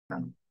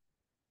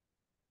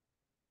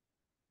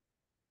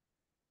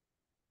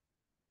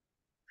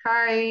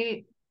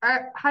Hi,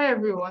 hi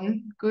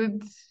everyone.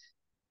 Good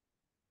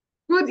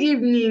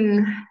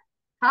evening.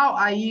 How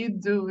are you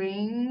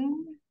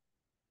doing?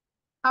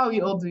 How are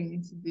you all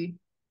doing today?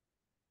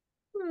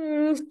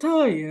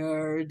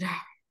 Tired.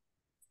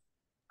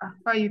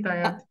 Why are you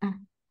tired?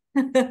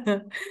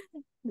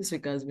 This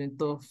week has been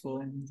tough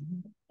for me.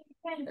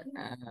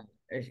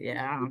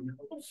 Yeah,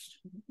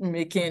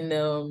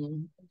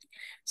 making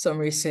some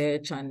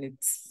research and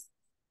it's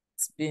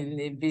been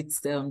a bit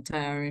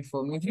tiring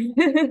for me.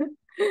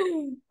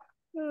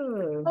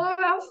 Oh.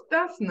 Oh,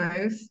 that's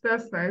nice.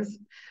 That's nice.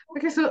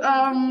 Okay, so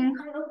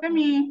let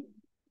me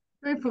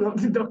pull up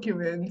the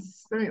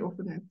documents. Let me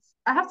open it.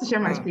 I have to share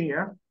my Uh, screen,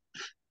 yeah?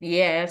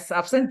 yes,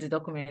 I've sent the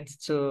document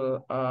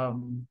to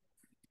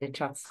the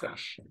chat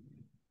session.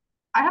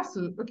 I have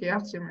to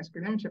share my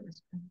screen. Let me share my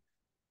screen.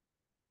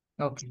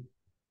 Okay.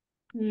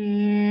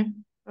 Hmm,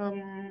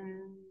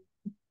 um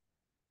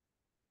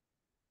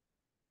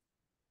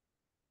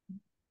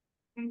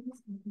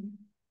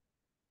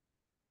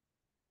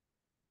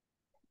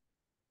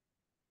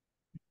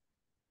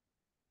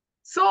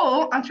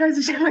so I'm trying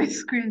to share my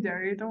screen,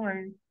 Jerry. Don't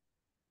worry.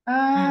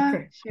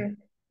 Okay. Share.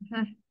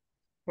 Mhm.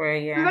 Well,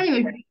 Please yeah. let me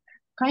know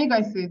can you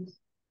guys see it?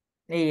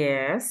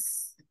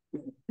 Yes.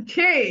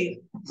 Okay,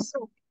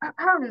 so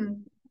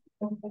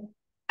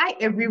hi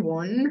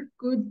everyone.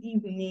 Good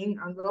evening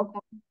and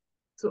welcome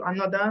to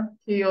another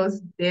Chaos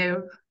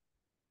Dev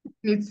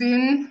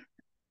meeting.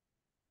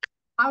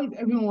 How is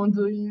everyone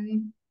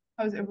doing?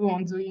 How is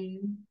everyone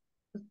doing?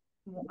 Just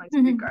want my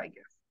speaker, I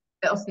guess.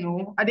 Let us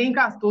know. I think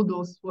has told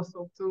us what's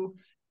up too.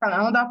 And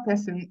another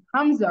person,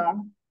 Hamza.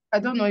 I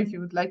don't know if you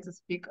would like to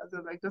speak as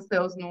well, like just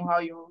let us know how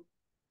you're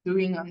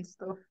doing and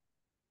stuff.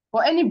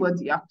 Or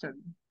anybody actually.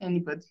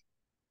 Anybody.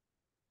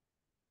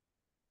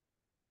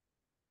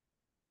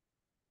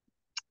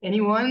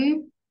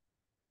 Anyone?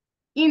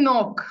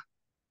 Enoch.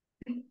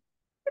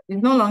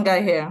 It's no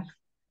longer here.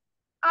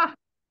 Ah,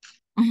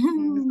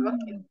 he's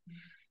lucky.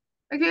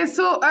 Okay,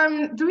 so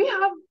do we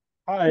have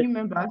Hi. new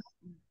members?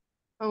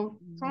 Oh,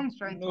 someone's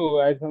trying to. No,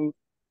 I can.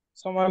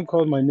 Someone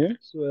called my name,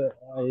 so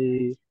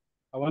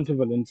I want to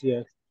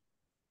volunteer.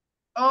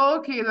 Oh,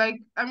 okay, like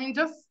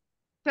just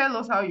tell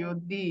us how your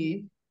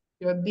day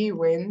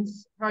went,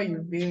 how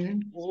you've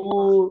been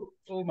so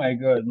far. Oh my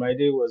God, my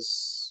day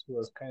was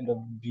kind of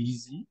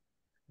busy.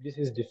 This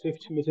is the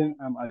fifth meeting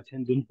I'm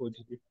attending for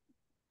today.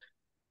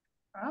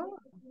 Oh,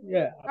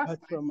 Yeah,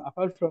 that's nice.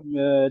 apart from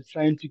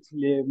trying to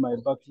clear my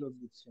backlog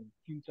with some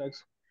few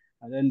tasks,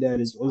 and then there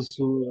is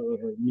also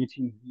a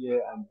meeting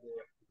here and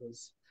there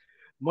because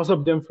most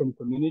of them from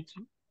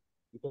community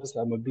because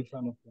I'm a big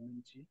fan of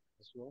community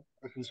as well,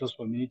 open source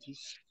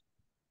communities.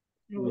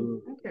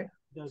 So Okay.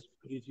 that's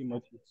pretty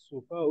much it.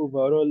 So far,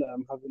 overall,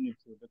 I'm having a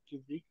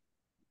productive week.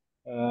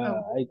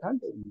 Oh, I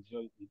kind of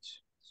enjoyed it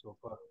so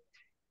far.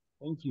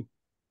 Thank you.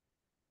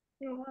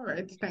 all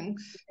right,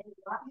 thanks.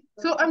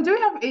 So do we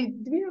have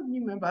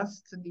new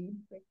members today?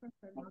 Like first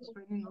timers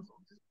joining us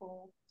on this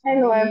call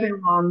Hello, today.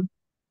 everyone.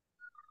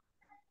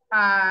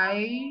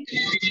 Hi.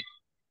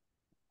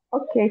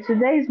 Okay,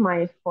 today is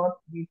my fourth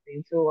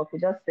meeting, so I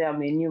could just say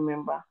I'm a new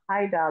member.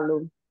 Hi,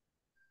 Dalu.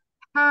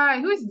 Hi,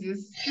 who is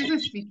this? Who's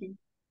this speaking?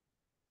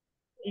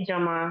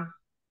 Ijama.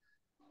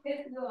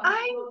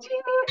 I'm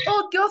Jimmy.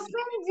 Oh, girl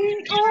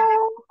Cindy.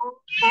 Oh,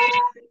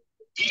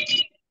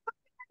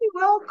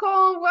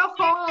 welcome,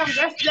 welcome.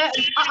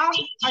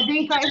 I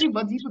think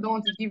everybody who don't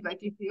want to give like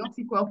a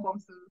chaotic welcome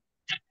to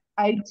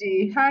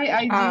IJ.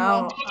 Hi, IJ,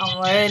 welcome.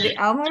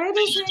 I'm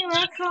already saying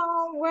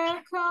welcome,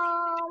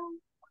 welcome.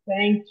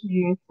 Thank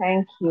you,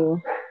 thank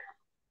you.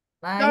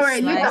 Don't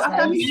worry, Nice, later nice, after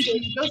the Every nice. day,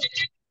 meeting, just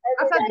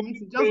every after day the I meeting,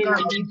 keep just go saying and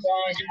I'll read join, the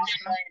I'll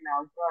roster. join,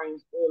 I'll join.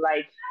 So,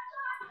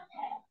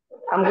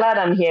 I'm glad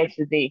I'm here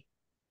today.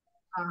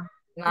 Ah,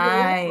 you're welcome.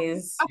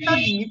 Nice.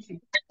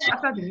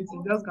 After the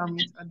meeting, just go and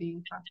meet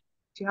Adinka.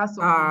 She has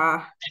something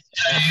to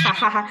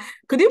Ah,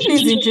 could you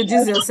please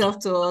introduce yourself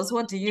to us?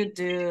 What do you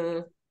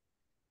do?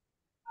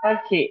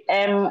 Okay,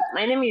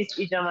 my name is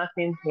Ijama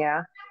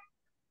Cynthia.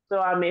 So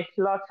I'm a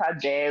Flutter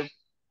dev.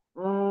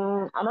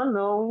 I don't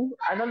know.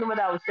 I don't know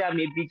whether I would say I'm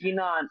a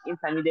beginner and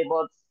intermediate,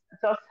 but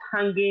just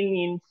hanging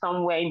in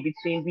somewhere in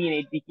between being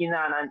a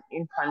beginner and an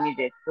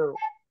intermediate. So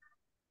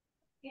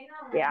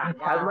yeah, it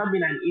has Wow. not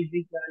been an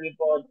easy journey,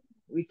 but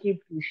we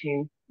keep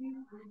pushing.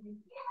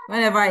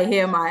 Whenever I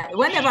hear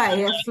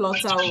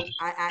flutter,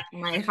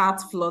 my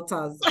heart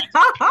flutters.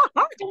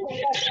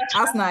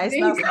 That's nice.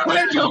 That's Adinka. nice.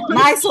 Well done.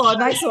 Nice one.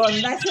 Nice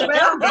one. Nice one.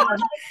 Well done.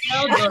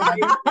 Well done,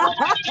 Adinka.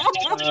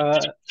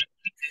 Uh,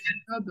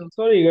 Well done.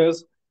 Sorry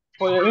guys,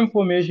 for your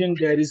information,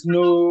 there is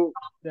no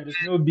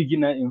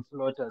beginner in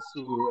Flutter,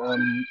 so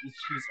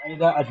it's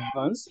either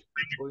advanced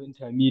or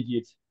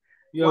intermediate.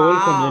 You are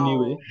welcome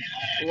anyway.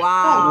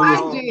 Wow. My No, name is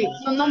Wow. IJ. Cynthia.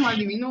 No,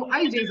 normally we know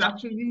IJ is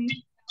actually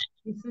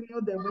the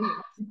senior there when it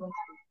actually comes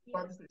to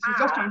but she's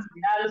just trying to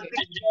be That's there,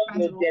 don't trying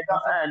go to roll there, with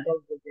herself.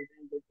 don't go there,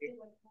 don't go there.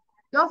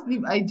 Just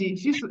leave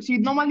IJ. She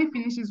normally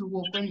finishes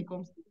work when it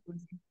comes to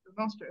coding. So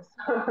don't stress.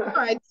 All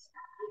right.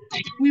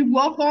 we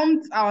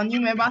welcomed our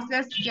new members.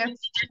 Let's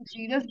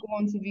go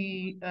on to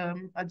the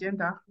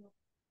agenda.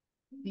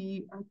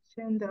 The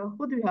agenda.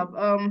 What do we have?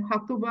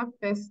 October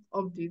 1st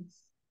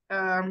updates.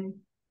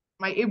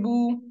 My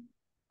able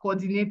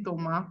coordinator,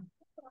 Ma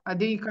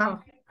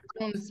Adeika,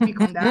 want to speak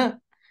on that.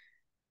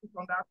 Speak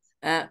on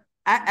that.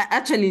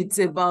 Actually, it's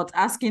about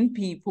asking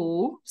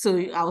people. So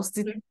I'll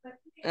still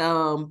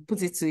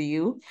put it to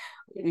you.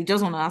 We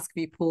just want to ask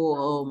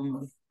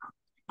people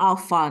how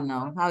far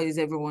now? How is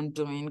everyone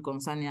doing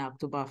concerning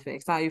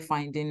Oktoberfest? How are you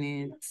finding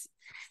it?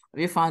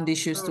 Have you found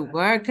issues to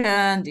work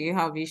on? Do you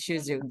have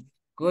issues you're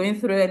going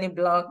through any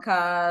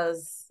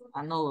blockers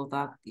and all of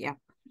that? Yeah.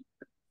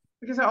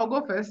 Okay, so I'll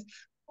go first.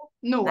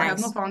 No, I have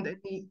Nice. not found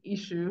any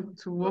issue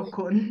to work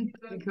on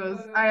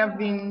because I've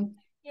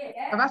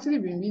actually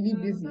been really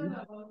busy,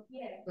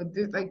 but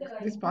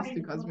this past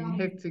week has been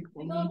hectic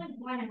for me.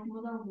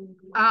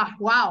 Ah,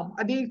 wow.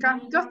 Adinka,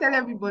 just tell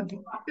everybody.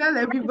 Tell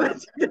everybody.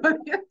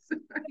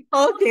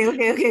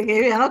 Okay.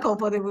 We are not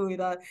comfortable with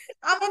that.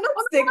 I'm a note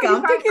Oh, taker. no, you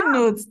I'm can taking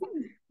notes.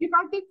 You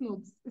can take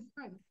notes. It's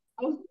fine.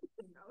 I was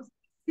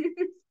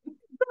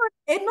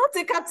A note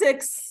taker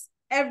takes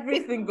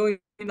everything going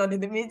on in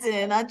the meeting,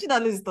 and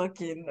Chinalo is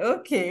talking.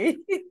 Okay.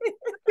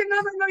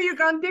 no, you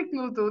can take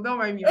notes. Oh, don't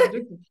mind me. I'm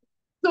joking.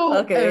 So,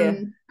 Okay.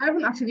 Yeah. I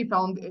haven't actually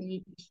found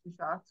any issues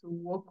to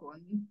work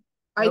on.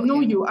 I know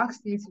Okay. you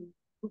asked me to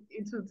look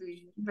into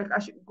I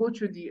should go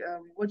through the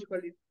what do you call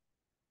it,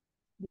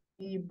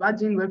 the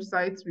badging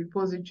website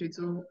repository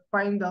to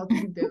find out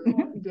if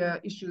there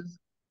are issues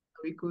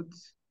we could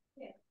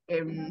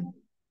um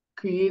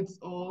create,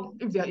 or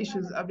if there are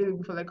issues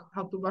available for like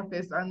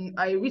Oktoberfest. And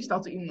I reached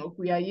out to Enoch.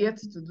 We are yet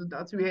to do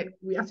that.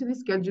 We actually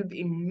scheduled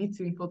a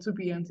meeting for 2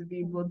 p.m.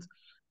 today, but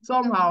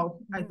somehow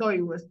I thought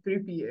it was 3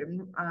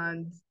 p.m.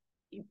 and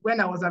when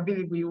I was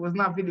available, he was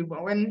not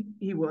available. When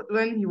he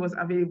was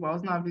available, I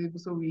was not available.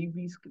 So we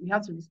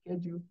had to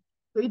reschedule.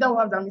 So either we'll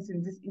have that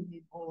meeting this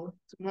evening or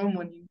tomorrow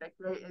morning, like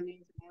very early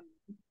in the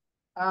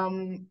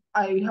morning.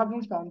 I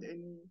haven't found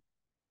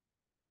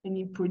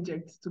any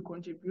projects to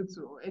contribute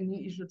to or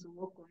any issue to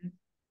work on,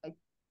 like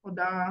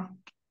other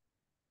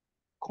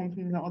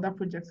companies and other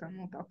projects and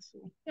all that.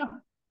 So yeah.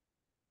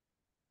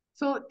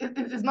 So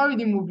it's not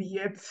really movie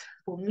yet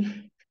for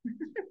me.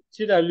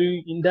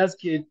 Chidalu, in that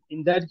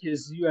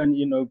case, you and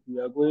Enoch, we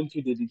are going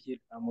to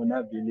dedicate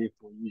Amona Bele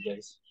for you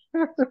guys.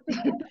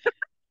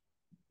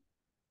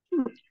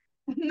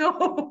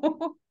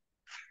 No.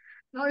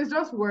 No, it's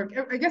just work.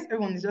 I guess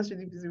everyone is just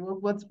really busy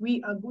work, but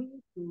we're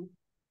going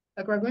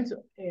to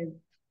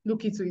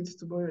look into it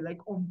tomorrow,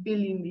 like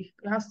unveilingly.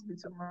 It has to be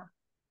tomorrow.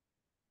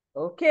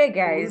 Okay,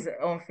 guys,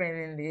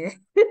 unfriendly.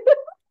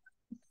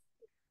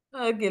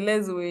 Okay,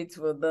 let's wait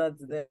for that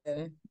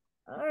then.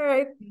 All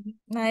right,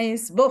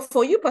 nice. But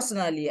for you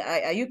personally,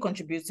 are you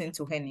contributing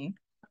to Henny?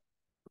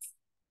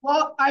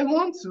 Well, I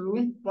want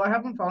to, but I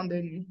haven't found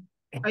any.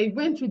 I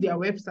went through their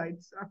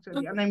websites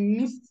actually, and I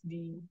missed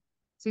the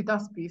Twitter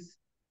space.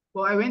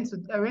 But I went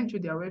through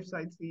their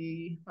website,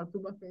 the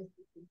Oktoberfest,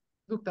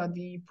 looked at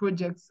the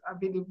projects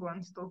available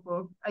and stuff.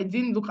 But I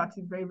didn't look at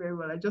it very, very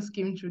well. I just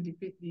came through the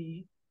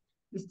page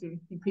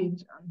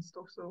and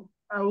stuff. So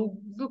I will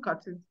look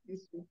at it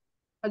this week.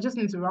 I just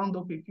need to round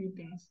up a few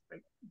things.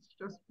 Like it's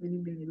just really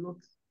been a lot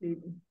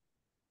lately.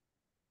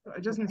 So I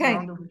just need to Okay.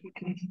 round up a few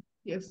things.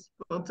 Yes,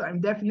 but I'm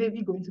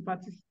definitely going to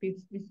participate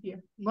this year.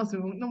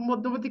 Nothing,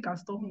 nobody can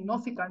stop me.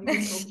 Nothing can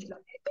even stop me.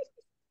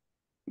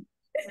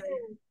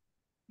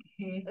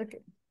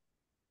 Okay.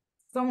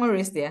 Someone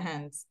raised their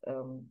hands.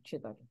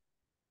 Chidaki.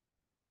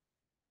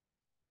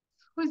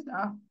 Who's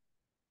that?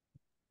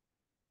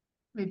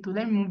 Wait,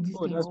 let me move this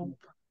Oh, thing that's up. me.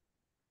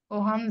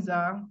 Oh,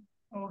 Hamza.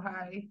 Oh,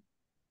 hi.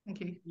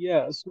 Okay.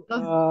 Yeah. So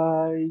Does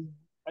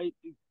I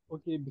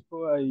okay.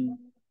 Before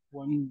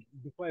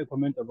I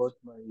comment about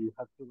my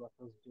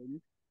Oktoberfest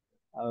journey,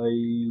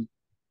 I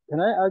can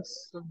I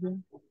ask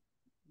something?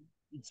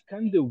 It's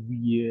kind of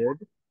weird,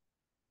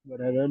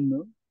 but I don't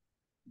know.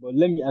 But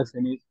let me ask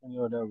any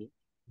other way.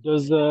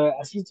 Does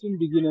assisting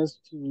beginners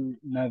to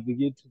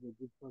navigate to the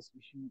good course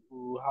issue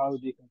or how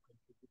they can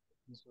contribute to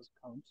open source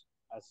count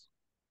as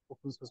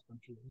open source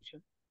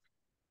contribution?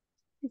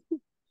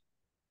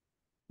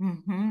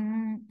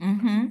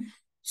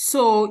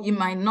 So it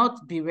might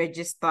not be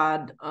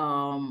registered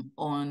on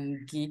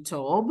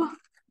GitHub,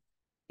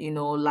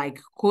 like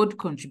code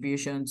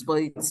contributions,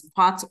 but it's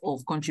part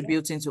of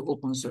contributing to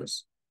open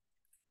source.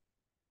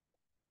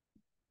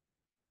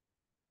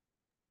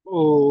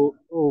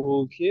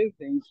 Okay,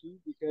 thank you.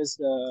 Because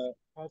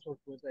part of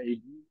what I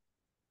do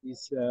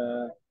is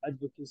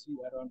advocacy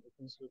around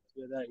open source,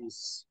 whether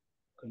it's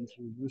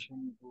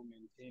contribution or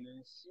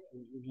maintenance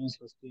or even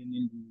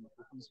sustaining the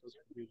open source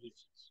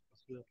projects as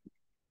well.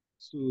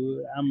 So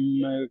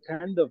I'm a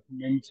kind of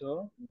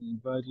mentor in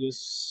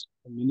various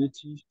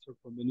communities, to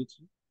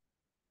community,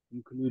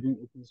 including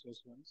open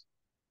source ones.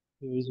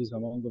 This is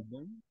among of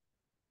them.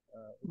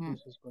 Open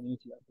source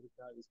community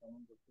Africa is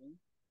among of them,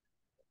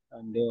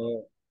 and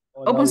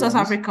other Open source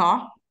ones.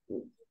 Africa,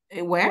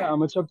 Yeah, where?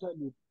 I'm a chapter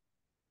lead.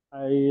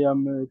 I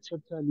am a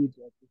chapter lead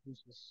at the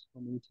Princess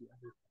Community.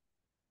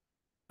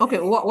 Okay,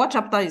 what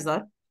chapter is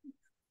that?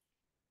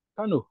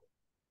 Kano.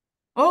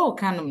 Oh,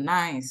 kind of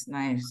nice,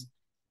 nice.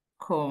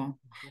 Cool.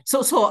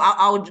 So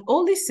I would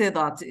only say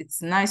that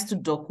it's nice to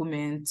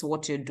document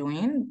what you're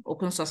doing,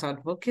 open source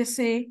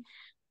advocacy,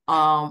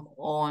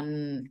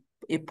 on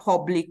a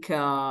public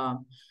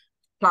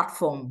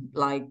platform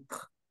like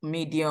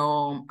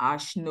Medium,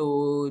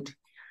 Ashnode,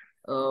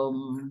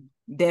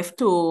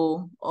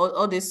 DevTool,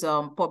 all this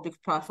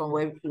public platform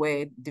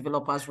where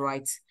developers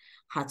write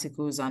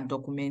articles and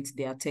document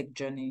their tech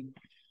journey.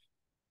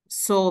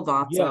 So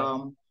that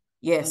Yeah.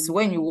 yes,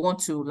 when you want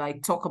to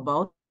like talk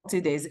about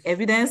it, there's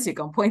evidence, you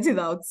can point it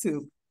out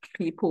to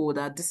people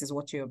that this is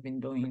what you have been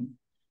doing.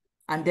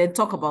 And then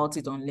talk about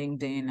it on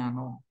LinkedIn and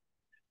all.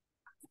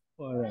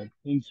 All right.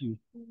 Thank you.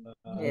 That's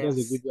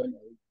a good Yes. one. I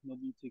will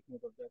maybe take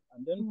note of that.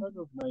 And then part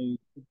of my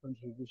good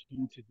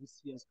contribution to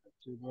this year's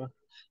October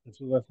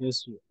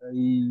Fest,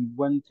 I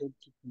wanted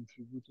to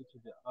contribute to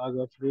the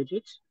AGA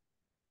project.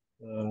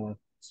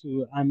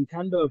 So I'm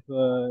kind of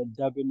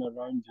dabbing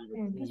around the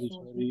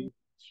repository,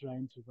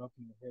 trying to wrap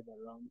my head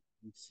around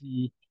and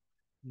see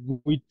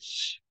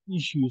which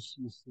issues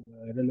is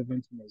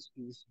relevant to my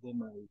skills.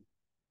 Then I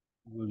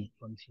will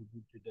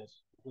contribute to that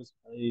because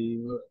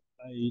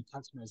I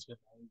tax myself.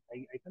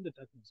 I kind of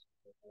tax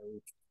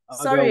myself.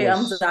 Aga Sorry,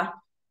 was Amza.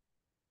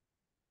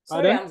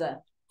 Sorry, pardon.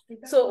 Amza.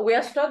 So we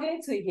are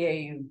struggling to hear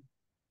you.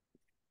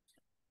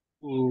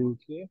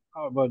 Okay,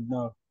 how about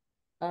now?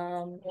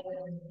 Um,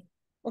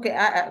 okay,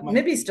 Mic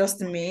maybe it's check.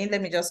 just me.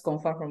 Let me just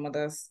confirm from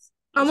others.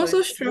 I'm Sorry.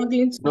 also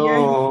struggling to hear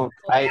you. No,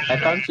 I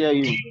can't hear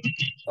you.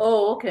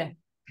 Oh, okay.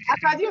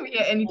 I didn't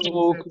hear anything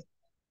you said. Okay,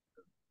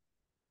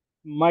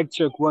 mic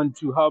check 1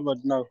 2. How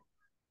about now?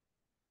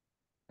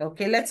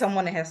 Okay, let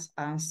someone else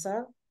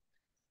answer.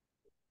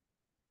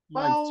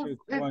 Mic Well, check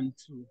 1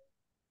 2.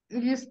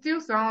 you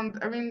still sound,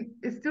 I mean,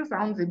 it still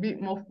sounds a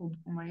bit muffled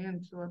on my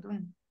end, so I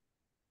don't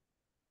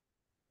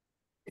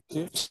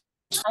Okay.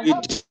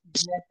 know.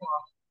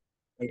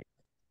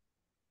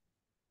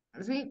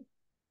 See,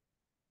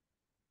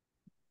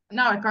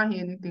 now I can't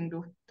hear anything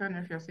though. Don't know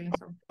if you're saying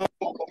something.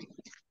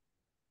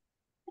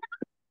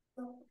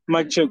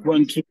 Mic check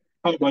 1 2.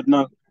 How about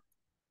now?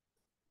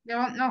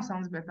 Yeah, now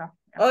sounds better.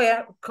 Yeah. Oh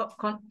yeah,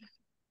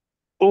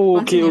 Oh,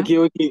 okay, continue. okay,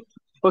 okay.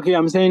 Okay,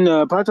 I'm saying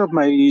part of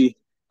my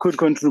code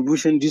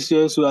contribution this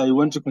year, so I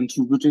want to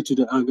contribute to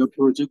the AGA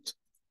project.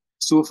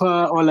 So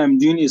far, all I'm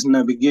doing is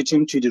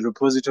navigating to the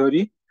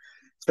repository,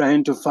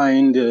 trying to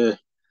find the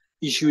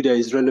issue that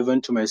is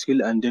relevant to my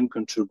skill and then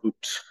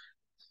contribute.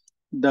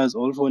 That's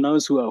all for now.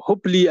 So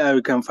hopefully I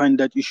can find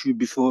that issue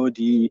before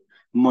the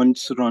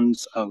month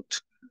runs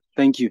out.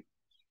 Thank you.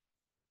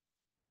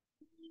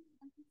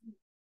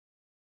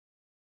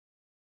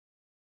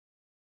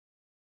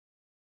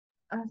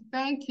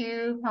 Thank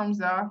you,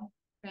 Hamza.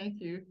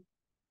 Thank you.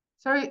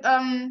 Sorry,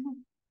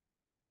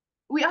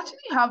 we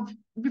actually have,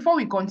 before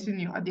we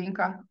continue,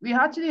 Adinka, we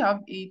actually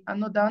have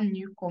another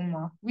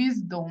newcomer,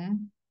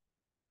 Wisdom.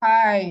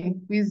 Hi,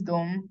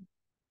 Wisdom.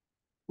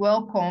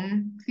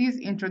 Welcome. Please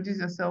introduce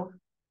yourself.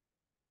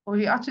 Oh,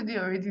 he actually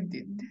already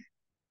did.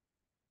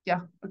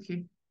 Yeah,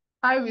 okay.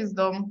 Hi,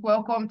 Wisdom.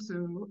 Welcome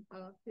to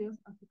Sales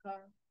Africa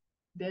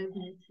Dev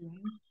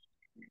Meeting.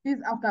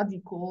 Please, after the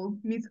call,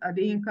 meet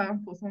Adinka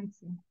for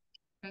something.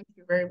 Thank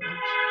you very much.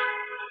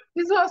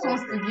 This was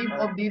wants to give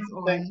updates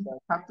Thanks, on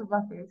guys.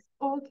 Oktoberfest.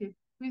 Oh, okay.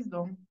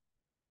 Wisdom.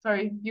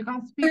 Sorry, you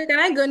can speak. Can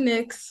I go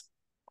next?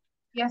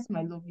 Yes,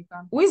 my love, you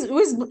can.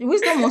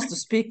 Wisdom wants to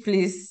speak,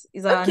 please.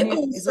 Is our Okay. new?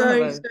 Oh, Is one of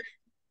sorry. our.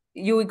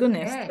 You will go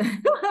next. Yeah.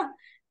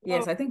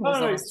 Yes, Oh, I think no, no,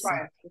 Wisdom wants it's to say.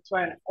 fine. It's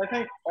fine. I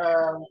think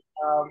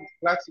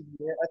glad to be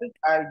here. I think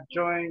I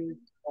joined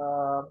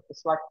the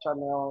Slack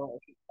channel.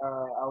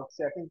 I would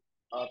say I think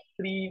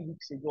 3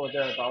 weeks ago or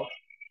thereabout.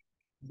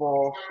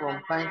 But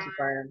from time to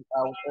time,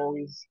 I would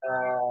always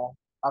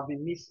I've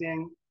been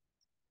missing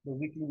the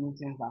weekly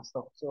meetings and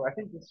stuff. So I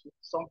think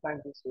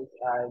sometime this week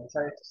I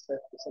decided to set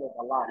a sort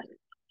of alarm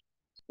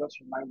to just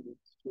remind me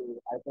so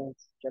I don't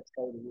get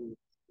carried away with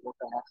what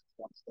I have to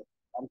do and stuff.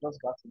 I'm just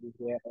glad to be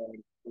here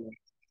and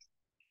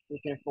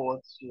looking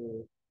forward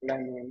to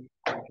learning,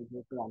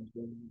 contributing, and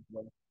doing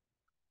well.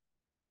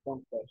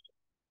 One question.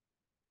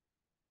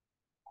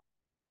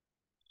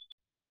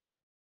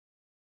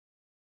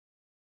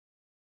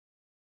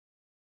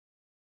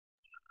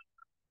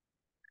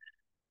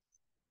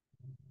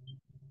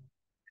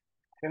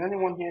 Can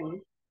anyone hear me?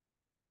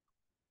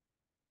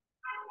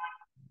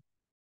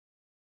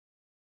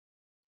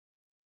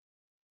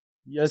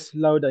 Yes,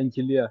 loud and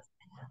clear.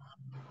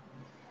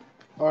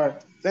 All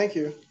right. Thank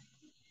you.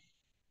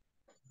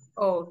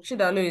 Oh,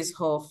 Chidalu is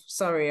off.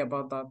 Sorry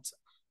about that.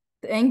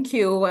 Thank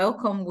you.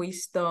 Welcome,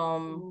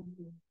 Wisdom.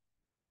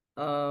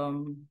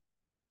 All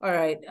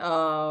right.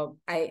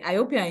 I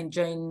hope you're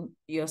enjoying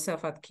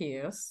yourself at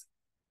CHAOSS.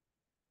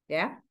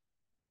 Yeah.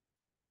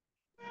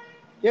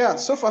 Yeah,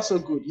 so far so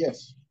good.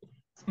 Yes.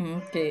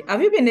 Okay.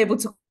 Have you been able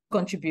to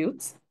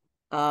contribute?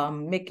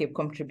 Make a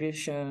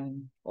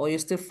contribution, or you're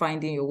still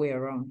finding your way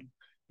around?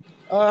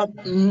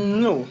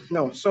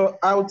 No. So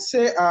I would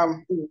say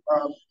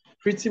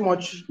pretty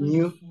much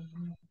new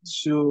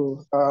to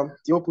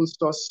the open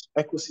source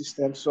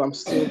ecosystem. So I'm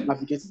still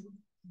navigating,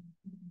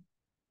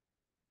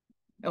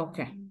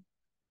 Okay.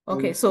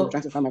 Okay, so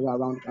trying to find my way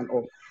around and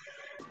all.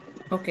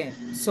 okay,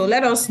 so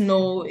let us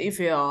know if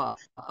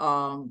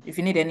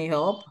you need any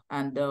help,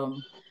 and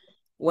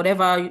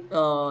whatever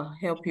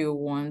help you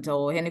want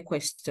or any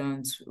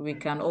questions, we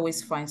can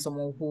always find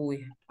someone who will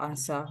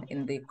answer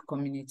in the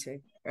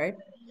community, right?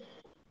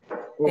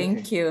 Okay.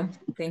 Thank you.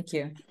 Thank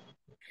you.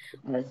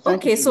 All right.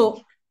 Thank you Okay, so much.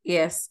 so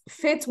yes,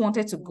 Faith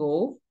wanted to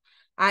go.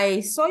 I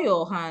saw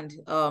your hand,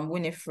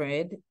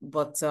 Winifred,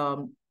 but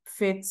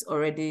Faith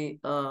already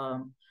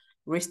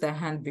raised her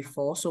hand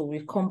before, so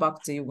we'll come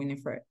back to you,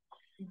 Winifred.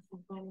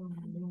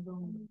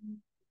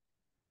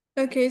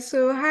 Okay,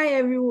 so hi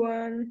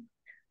everyone.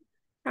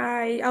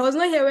 I was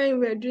not here when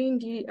we were doing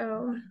the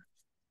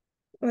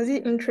was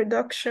it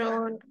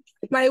introduction?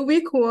 My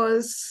week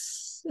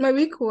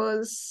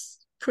was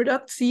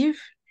productive.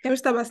 Let me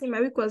start by saying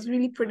my week was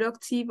really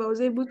productive. I was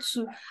able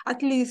to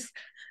at least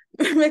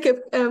make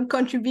a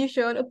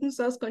contribution, open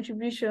source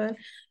contribution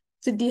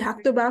to the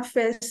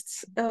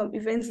Hacktoberfest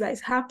events that is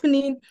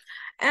happening.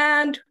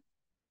 And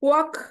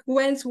work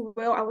went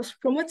well. I was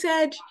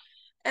promoted.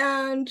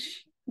 And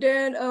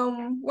then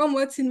one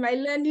more thing, my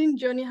learning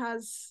journey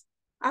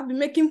I've been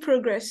making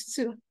progress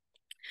too.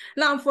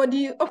 Now for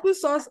the open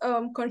source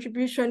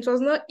contribution, it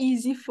was not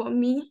easy for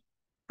me.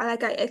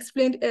 Like I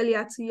explained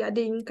earlier to you,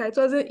 Adeyinka, it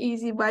wasn't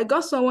easy, but I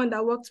got someone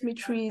that walked me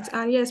through it.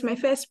 And yes, my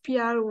first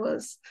PR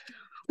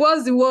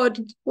what's the word?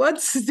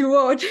 What's the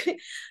word?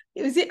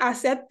 Is it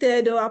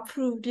accepted or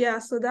approved? Yeah,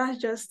 so that's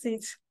just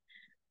it.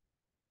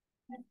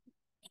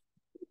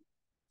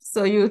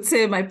 So you would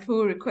say my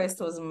pull request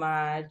was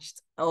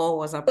merged or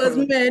was It was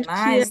approved. merged,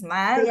 yeah. Nice,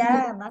 nice,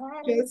 yeah, nice,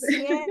 Yes.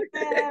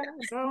 yeah.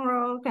 Drum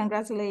roll,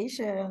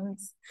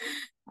 congratulations.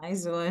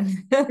 Nice one.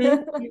 Thank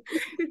you.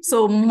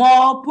 So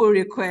more pull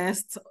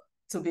requests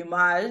to be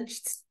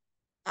merged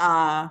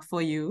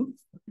for you.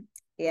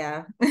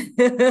 Yeah.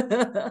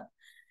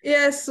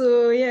 Yes,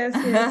 so yes.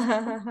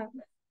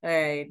 All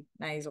right,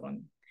 nice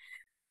one.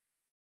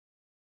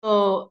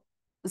 So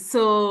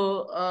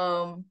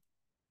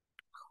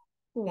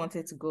who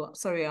wanted to go?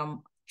 Sorry,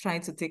 I'm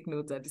trying to take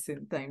notes at the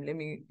same time. Let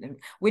me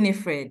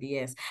Winifred,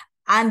 yes.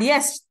 And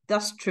yes,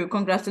 that's true.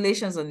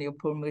 Congratulations on your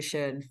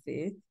promotion,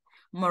 Faith.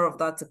 More of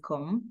that to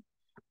come.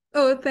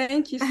 Oh,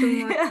 thank you so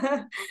much.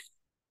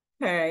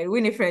 All right,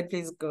 Winifred,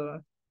 please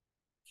go.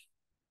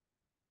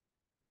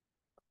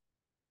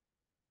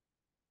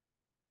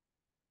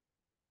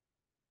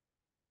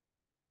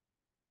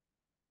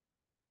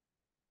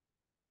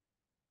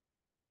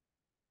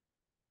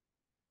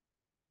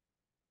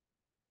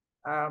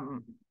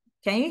 Can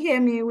you hear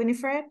me,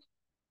 Winifred?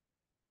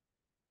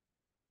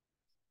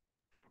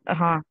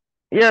 Uh-huh.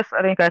 Yes,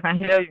 I think I can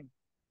hear you.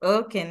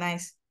 Okay,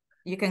 nice.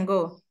 You can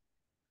go.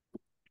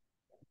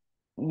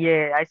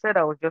 Yeah, I said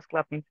I was just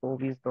clapping for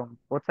wisdom,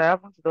 but I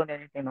haven't done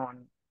anything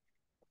on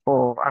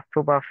for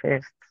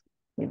Oktoberfest,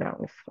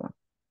 so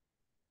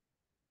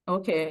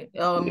Okay.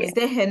 yeah. Is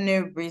there any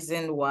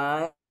reason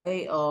why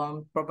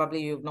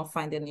probably you've not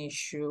find any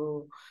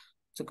issue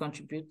to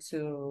contribute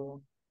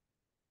to,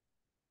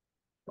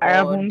 I or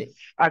haven't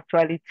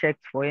actually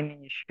checked for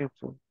any issue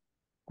to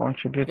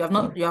contribute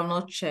to. you have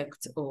not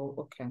checked? Oh,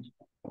 okay.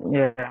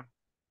 Yeah.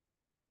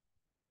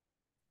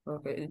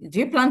 Okay. Do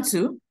you plan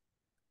to?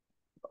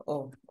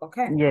 Oh,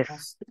 okay. Yes,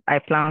 Nice. I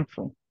plan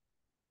to.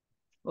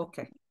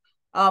 Okay.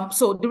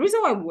 So the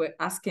reason why we're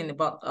asking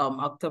about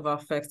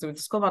Oktoberfest, we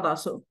discovered that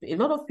so a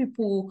lot of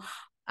people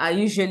are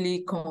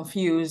usually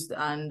confused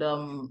and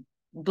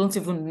don't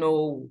even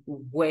know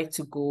where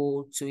to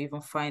go to even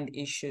find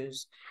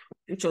issues,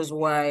 which was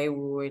why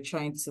we were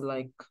trying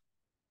to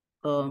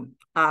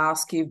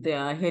ask if there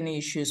are any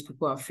issues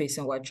people are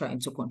facing while trying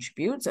to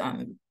contribute,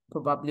 and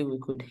probably we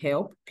could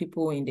help.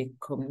 People in the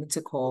community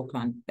call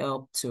can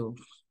help to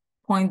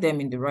point them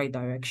in the right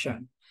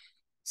direction.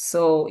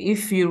 So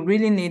if you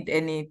really need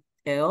any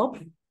help,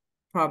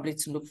 probably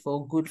to look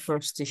for good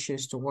first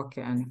issues to work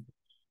on,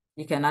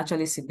 you can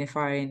actually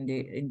signify in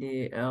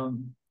the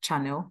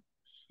channel,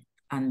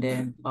 and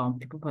then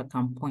people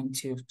can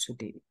point you to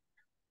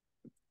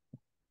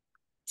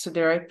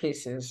the right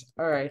places.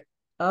 All right.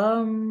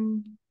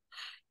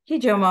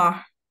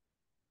 Hijama,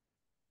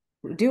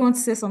 do you want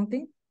to say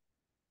something?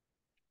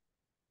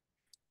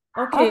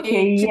 Okay,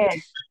 Okay,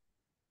 yes.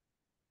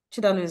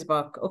 Chidalu is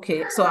back.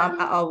 Okay, so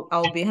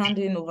I'll be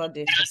handing over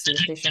the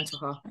facilitation to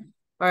her.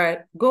 All right,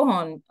 go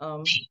on,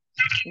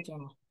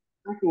 Hijama.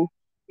 Okay,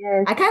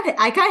 yes. I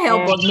can't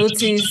help Um, but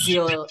notice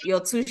your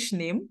tush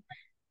name,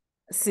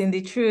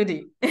 Cindy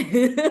Trudy.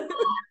 please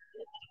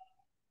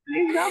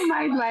don't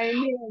mind my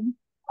name.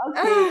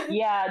 Okay,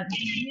 yeah,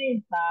 the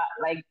names are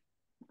like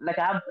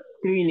I have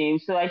three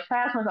names, so I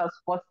try as much as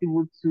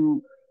possible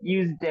to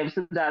use them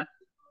so that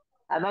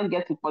I don't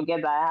get to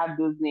forget that I have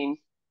those names.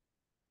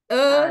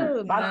 And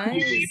Oh, back to the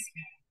nice.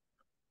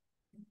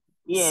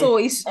 yes. So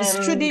is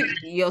Trudy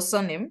your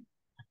surname?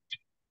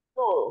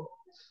 So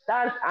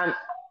that's an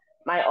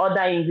my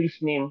other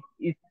English name.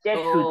 It's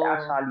Gertrude, Oh,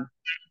 actually,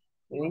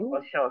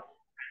 for short.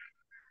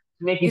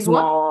 To make it is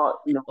what? more,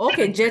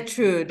 Okay,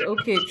 Gertrude.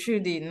 Okay,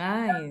 Trudy.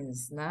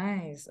 Nice,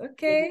 nice.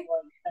 Okay.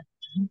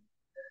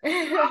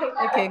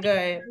 Okay, go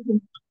ahead.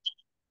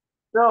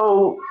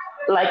 So,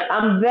 like,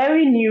 I'm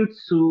very new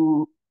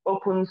to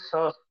open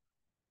source,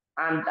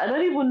 and I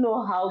don't even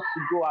know how to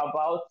go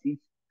about it.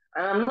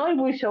 And I'm not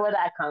even sure whether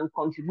I can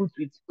contribute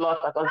with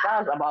Flutter because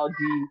that's about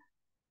the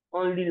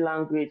only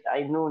language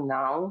I know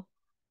now.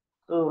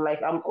 So,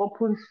 like, I'm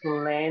open to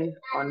learn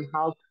on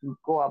how to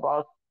go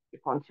about the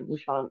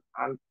contribution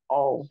and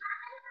all.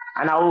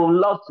 And I would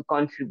love to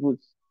contribute.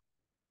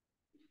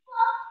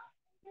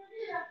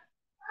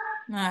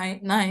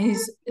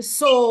 Nice.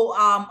 So,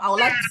 I would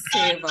like to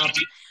say that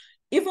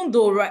even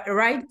though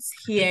right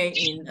here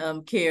in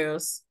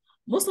CHAOSS,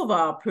 most of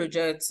our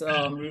projects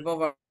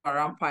revolve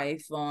around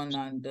Python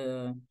and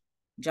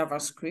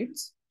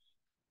JavaScript.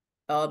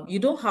 You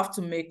don't have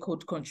to make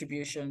code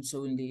contributions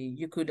only.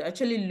 You could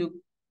actually look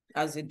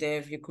as a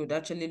dev, you could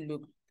actually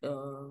look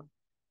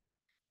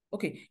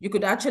you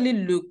could actually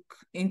look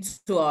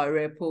into our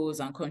repos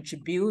and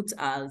contribute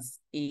as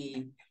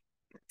a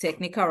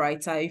technical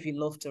writer if you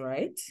love to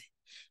write.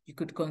 You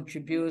could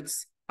contribute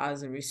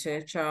as a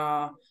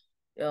researcher.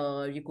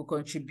 You could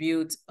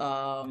contribute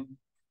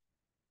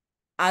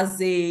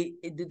as a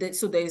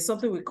so there is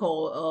something we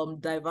call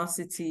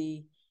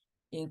diversity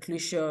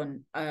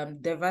inclusion,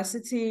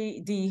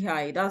 diversity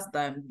DEI, that's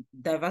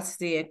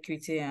diversity,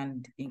 equity,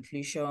 and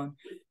inclusion.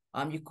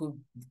 You could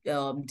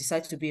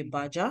decide to be a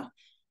badger,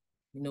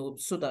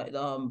 so that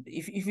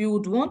if you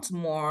would want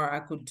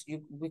more,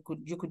 you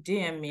could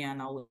DM me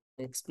and I will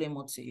explain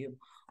more to you.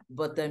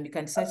 But then you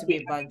can decide to be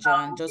a badger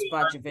and just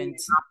badge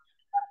events.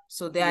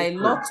 So there are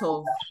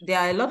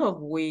a lot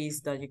of ways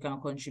that you can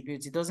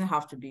contribute. It doesn't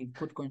have to be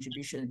code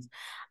contributions.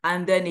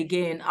 And then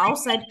again,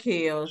 outside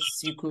CHAOSS,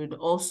 you could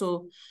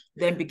also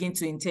then begin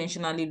to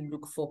intentionally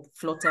look for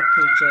Flutter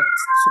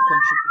projects to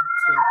contribute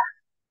to.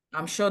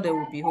 I'm sure there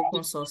will be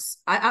open source.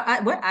 I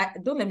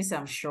don't let me say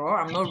I'm sure.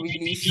 I'm not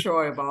really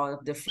sure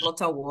about the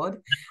Flutter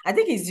word. I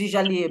think it's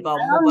usually about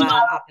I don't mobile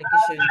know.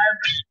 application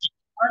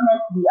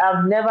Honestly,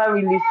 I've never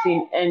really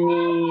seen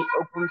any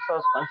open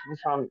source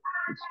contribution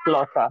with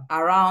Flutter.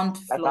 around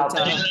Like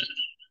Flutter.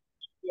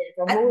 yes,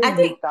 I've I always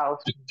think looked out.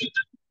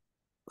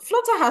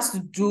 Flutter has to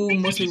do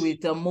mostly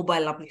with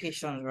mobile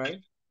applications, right?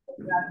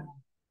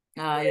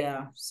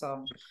 Yeah.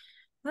 So,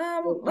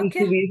 So it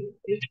okay. will be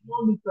it's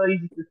not be so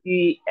easy to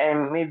see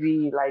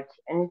maybe like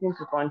anything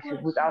to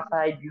contribute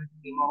outside using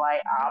a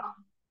mobile app.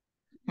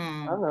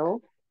 I don't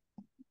know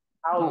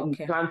how we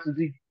Okay. plan to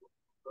do it.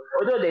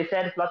 Although they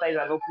said Flutter is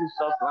an open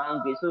source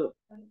language, so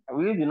I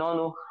really do not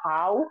know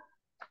how.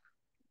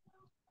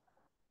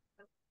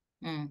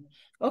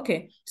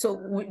 Okay. So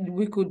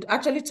we could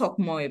actually talk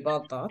more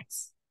about that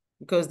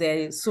because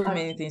there are so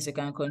many things you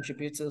can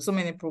contribute to, so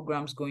many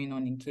programs going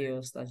on in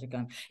CHAOSS that you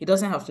can. It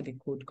doesn't have to be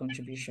code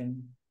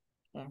contribution.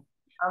 Yeah.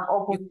 I'm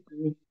open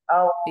You, to it.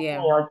 I'll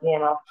yeah. open your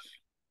DM.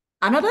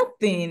 Another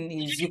thing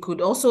is you could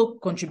also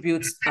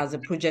contribute as a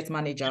project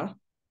manager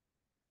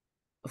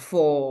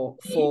for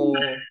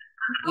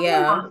Someone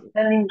yeah. was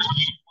telling me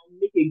I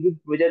make a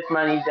good project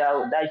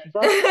manager that I should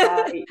just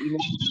try, You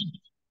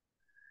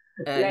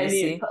learning,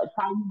 see.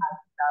 trying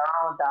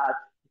around that.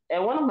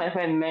 And one of my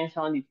friends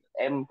mentioned it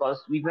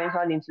because we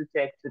ventured into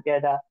tech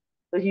together.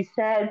 So she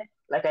said,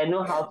 like, I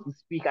know how to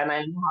speak and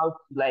I know how to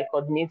like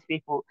coordinate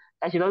people.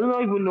 And she doesn't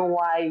even know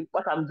why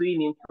what I'm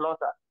doing in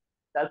Flutter.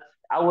 That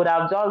I would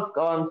have just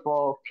gone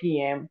for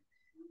PM.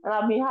 And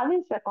I've been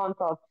having second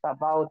thoughts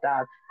about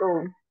that.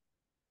 So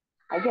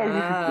I guess this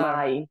is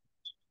Ah.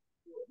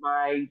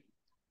 my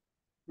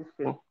this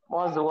thing.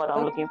 What's the word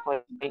I'm looking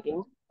for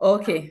again?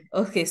 Okay.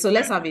 So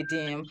let's have a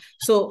DM.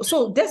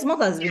 So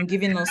Desmond has been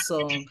giving us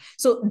some.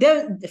 So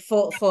there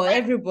for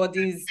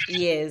everybody's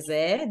ears,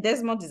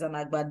 Desmond is an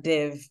Agba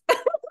dev.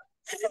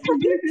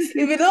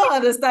 If you don't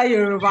understand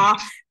Yoruba,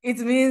 it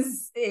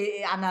means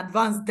an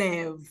advanced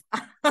dev.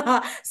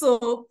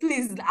 So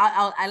please,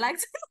 I like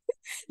to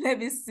let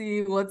me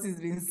see what he's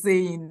been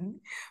saying.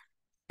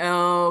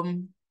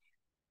 Um.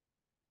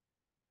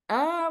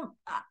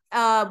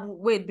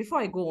 Wait, before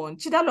I go on,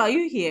 Chidalo, are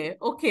you here?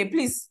 Okay,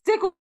 please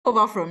take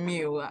over from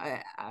me.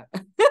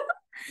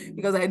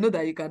 Because I know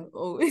that you can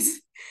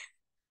always,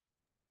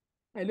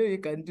 I know you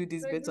can do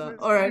this Like, no, better.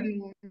 it's All right.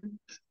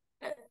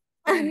 fine.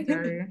 Fine,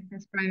 Jerry.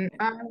 It's fine.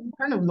 I'm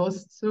kind of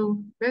lost.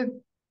 So where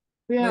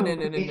No, are no,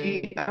 no, no,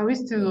 no. are we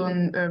still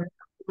on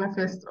my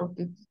first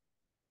update?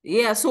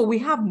 Yeah, so we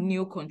have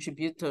new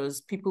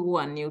contributors, people who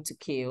are new to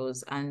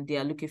CHAOSS, and they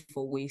are looking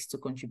for ways to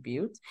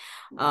contribute.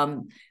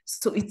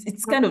 So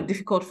it's kind of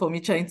difficult for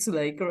me trying to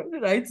like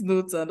write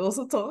notes and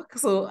also talk.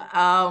 So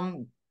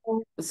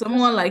Oh, that's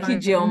someone like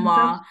fine. Just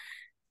Ijeoma,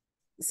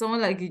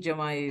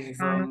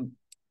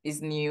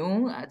 is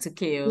new to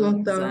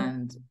CHAOSS, Flutter.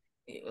 and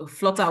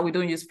Flutter, we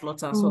don't use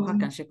Flutter, so how Oh,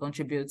 can she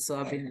contribute? So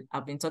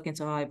I've been talking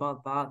to her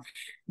about that.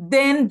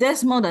 Then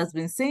Desmond has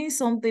been saying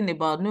something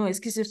about no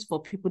excuses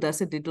for people that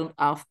say they don't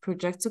have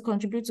projects to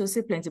contribute to.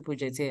 See plenty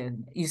projects here.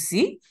 You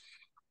see,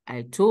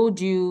 I told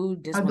you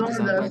this I month don't is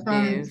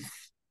understand. Agbadev.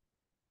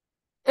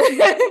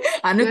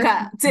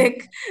 Anuka,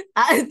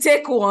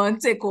 take one,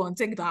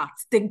 take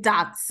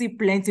that. See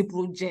plenty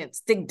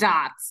projects, take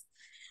that.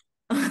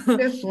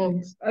 This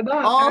month. I have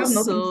nothing to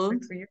say Also,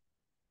 to you.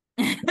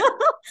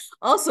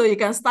 also, you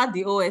can start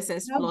the OSS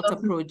I have Flutter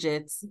nothing.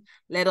 project.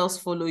 Let us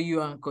follow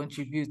you and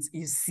contribute.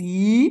 You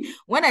see,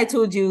 when I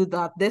told you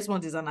that this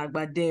month is an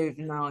Agbadev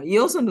now, he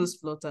also knows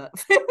Flutter.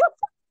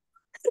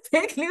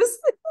 Fake news.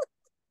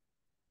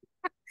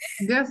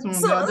 This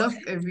month, you So, are just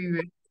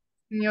everywhere.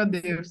 Senior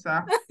dev,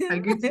 sir. I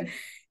get it.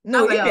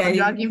 no, That's why if you're you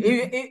dragging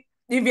people.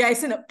 if you are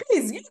saying,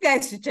 please, you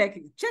guys should check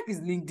his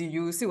LinkedIn.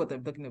 You will see what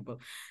I'm talking about.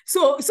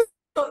 So I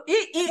don't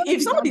if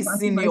think somebody you is can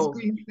see my senior,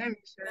 screen. Let me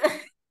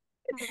share.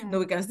 no,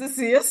 we can still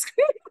see your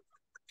screen.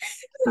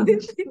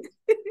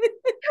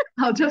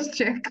 I'll just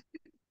check.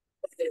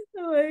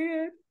 Oh my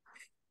god.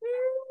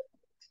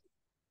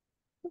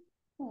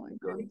 Oh my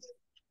God.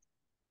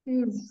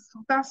 Yes,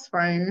 that's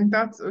fine.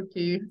 That's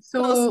okay.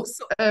 So, So,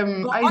 so but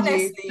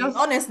IJ, just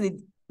honestly,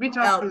 reach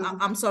out to.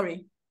 I'm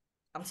sorry.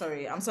 I'm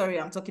sorry.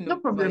 I'm talking No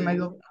over problem, my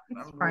you. love.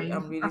 It's fine.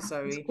 I'm really Ah, it's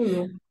sorry.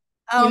 cool.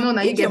 Oh. You know,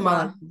 now you get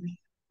balance. Ijema.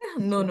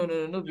 No,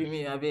 no, be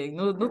me. I beg.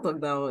 No, no talk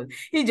that one.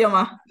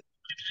 Ijema.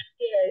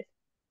 Yes.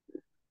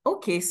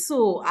 Okay,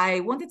 so I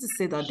wanted to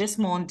say that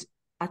Desmond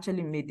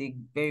actually made a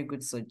very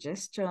good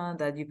suggestion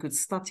that you could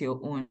start your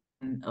own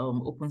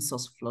open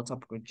source Flutter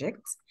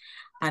project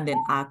and then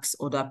ask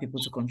other people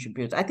to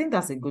contribute. I think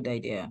that's a good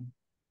idea.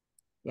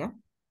 Yeah.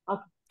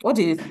 Okay. What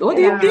do you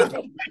Yeah, think?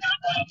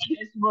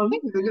 Yes, I mom.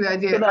 think it's a good So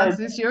idea. And that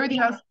since she already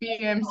has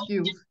PM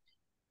skills,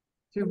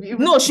 she'll be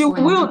able No, to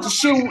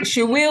coordinate.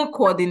 she will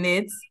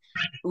coordinate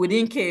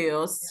within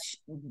chaos.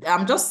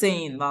 I'm just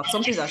saying that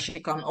something that she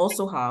can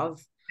also have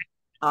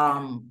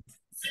um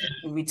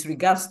with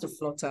regards to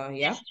Flutter,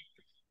 yeah.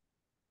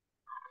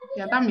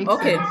 Yeah, that makes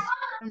Okay,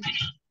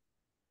 sense.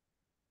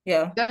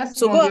 yeah.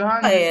 So Desmond, go your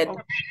hand is ahead. up.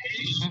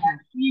 Mhm.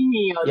 give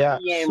me your Yeah,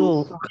 DM.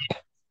 so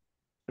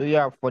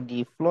yeah, for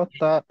the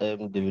Flutter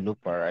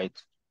developer,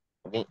 right?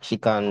 I think she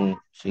can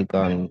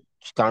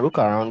look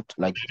around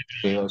like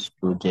various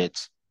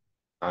projects,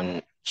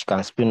 and she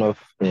can spin off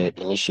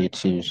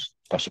initiatives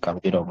that she can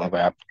build on mobile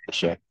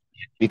application.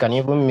 We can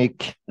even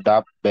make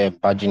that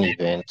badging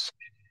event.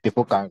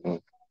 People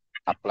can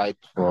apply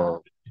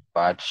for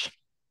badge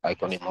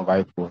like on a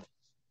mobile phone.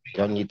 You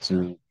don't need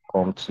to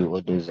come to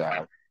all those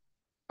and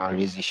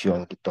raise issue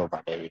on GitHub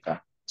and everything.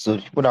 So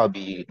people that will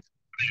be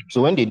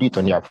so when they do it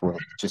on their phone,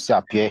 it will still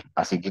appear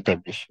as a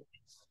GitHub issue.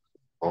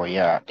 Or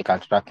yeah, they can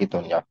track it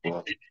on their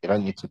phone. They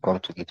don't need to come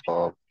to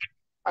GitHub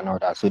and all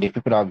that. So the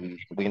people that will be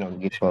going on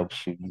GitHub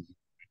should be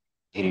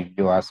the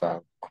reviewers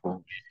and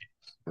code,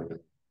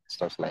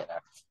 stuff like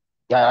that.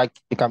 Yeah, like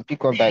you can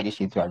pick up that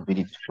initiative and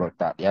really explore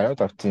that. There are a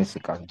lot of things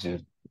you can do.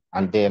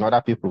 And then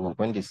other people,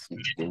 when they see,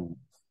 they will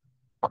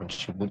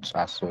contribute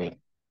as well.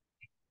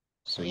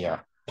 So yeah,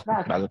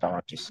 That's that's what I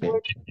want to say.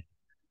 good.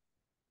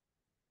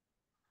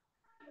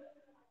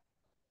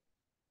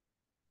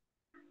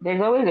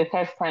 There's always a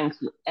first time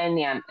to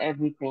any and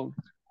everything.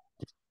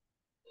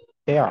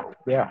 Yeah.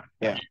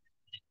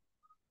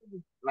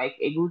 Like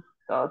a good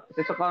thought,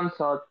 the second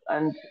thought,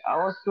 and I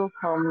also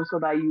come so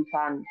that you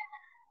can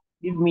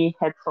give me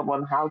heads up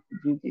on how to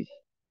do this.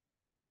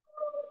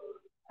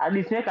 At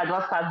least make I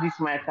just start this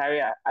my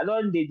career. I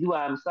don't they do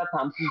start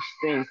and teach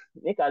things.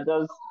 Make I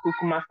just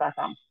kukuma start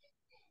am.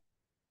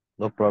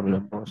 No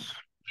problem, boss.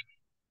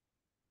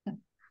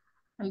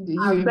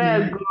 You I will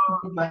beg be go,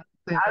 fooled by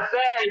yourself.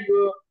 I beg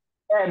go.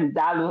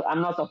 Dalu,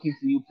 I'm not talking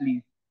to you,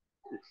 please.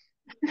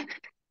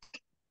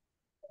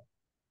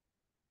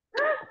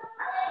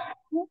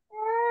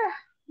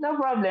 No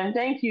problem.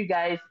 Thank you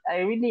guys. I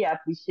really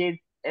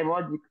appreciate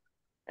all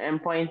the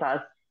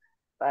pointers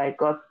I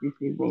got this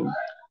evening.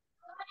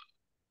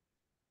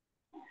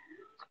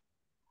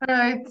 All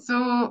right.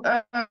 So,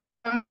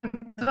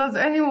 does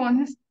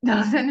anyone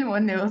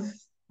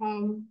else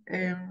have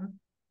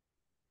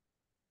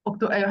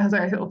October? Sorry,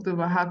 I said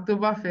October.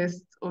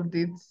 Oktoberfest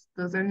updates.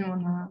 Does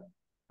anyone have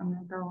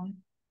another one?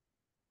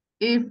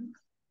 If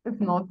if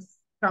not,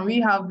 can we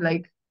have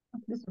like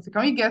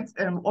can we get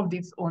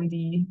updates on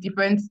the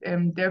different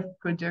dev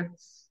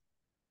projects,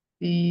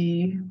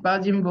 the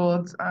badging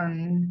boards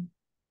and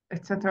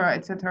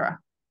etc.,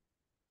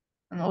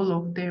 and all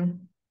of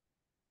them?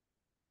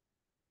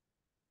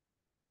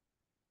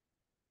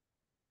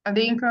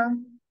 Adinka,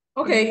 can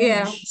you Okay, hear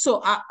yeah. me?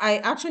 So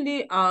I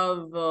actually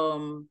have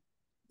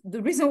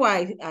the reason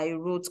why I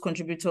wrote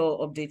contributor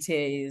update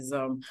here is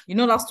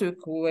last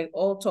week we were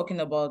all talking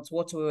about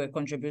what we were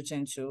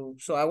contributing to.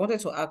 So I wanted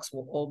to ask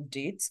for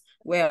updates.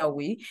 Where are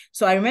we?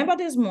 So I remember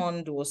this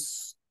month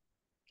was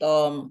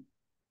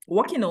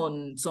working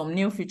on some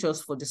new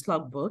features for the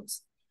Slack bot.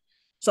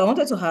 So I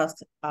wanted to ask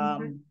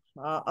Okay.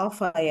 how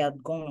far I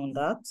had gone on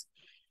that.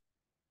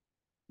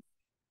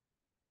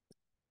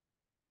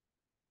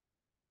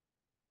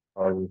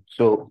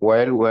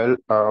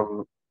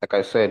 Like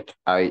I said,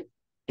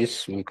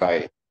 this week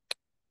I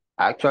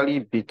actually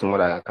beat more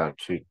than I can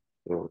chew.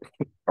 So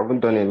I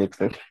haven't done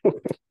anything.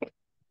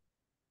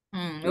 So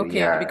Okay,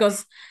 yeah.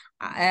 because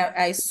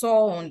I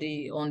saw on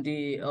the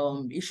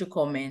issue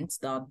comments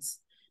that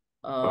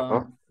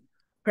Uh-huh.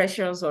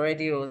 Precious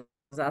already was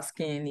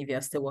asking if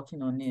you're still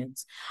working on it.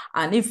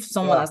 And if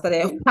someone Yeah. has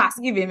started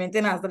asking, if a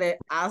maintainer has started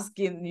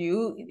asking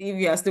you if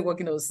you are still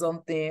working on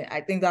something, I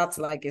think that's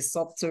like a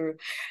subtle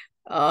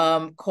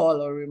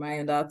call or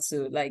reminder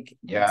to like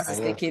Yeah, this I is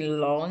know. taking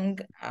long.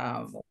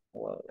 I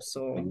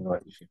So know.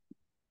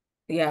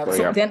 yeah. Sorry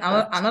So about then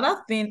that.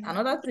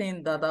 another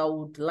thing that I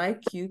would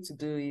like you to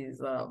do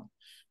is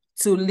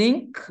to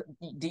link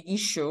the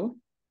issue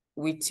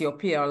with your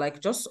PR,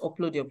 like just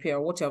upload your PR,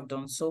 what you have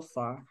done so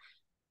far,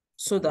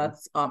 so Okay. that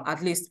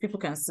at least people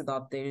can see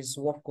that there is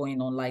work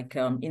going on, like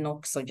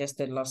Enoch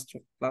suggested last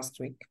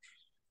week.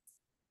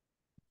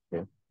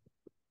 Yeah.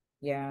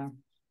 Yeah.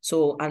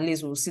 So at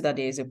least we'll see that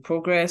there is a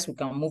progress. We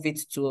can move it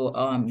to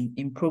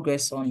in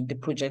progress on the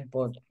project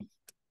board.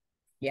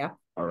 Yeah.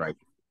 All right.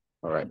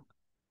 All right.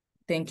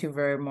 Thank you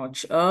very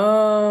much.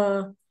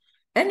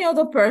 Any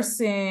other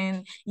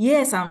person?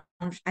 Yes, I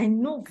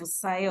know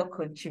Busayo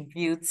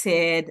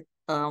contributed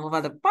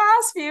over the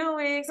past few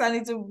weeks, and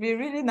it would be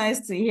really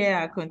nice to hear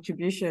our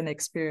contribution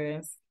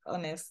experience,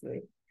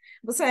 honestly.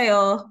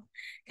 Busayo,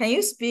 can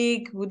you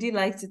speak? Would you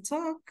like to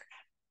talk?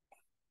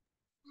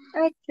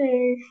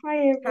 Okay,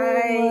 hi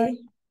everyone.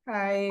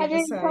 Hi. Hi,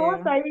 Adelita, what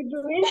Busayo. are you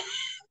doing?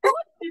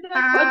 What did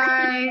I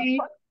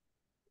contribute? Hi.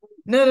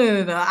 No.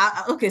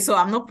 Okay, so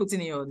I'm not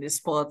putting you on the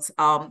spot.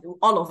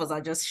 All of us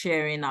are just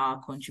sharing our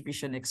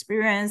contribution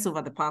experience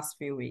over the past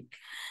few weeks.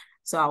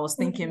 So I was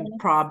thinking Okay.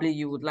 probably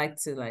you would like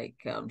to like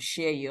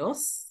share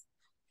yours.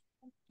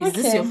 Is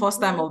this your Okay.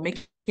 first time of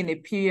making a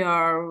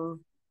PR?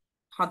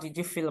 How did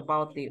you feel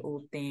about the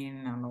whole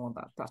thing and all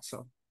that? That's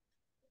all.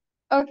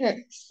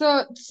 Okay.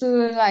 So to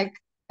like,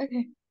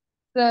 okay.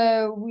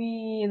 So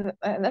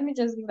let me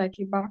just give like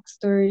a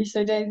backstory.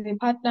 So there's a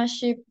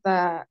partnership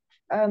that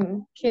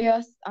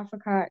Chaos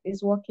Africa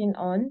is working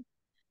on.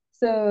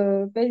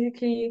 So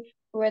basically,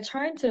 we're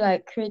trying to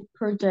like create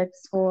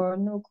projects for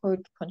no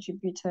code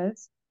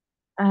contributors,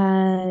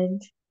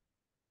 and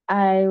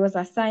I was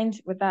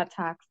assigned with that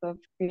task of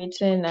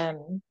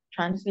creating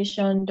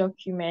translation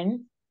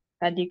documents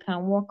that they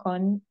can work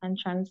on and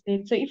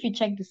translate. So if you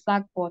check the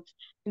Slack bot,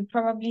 you'll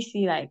probably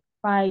see like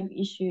 5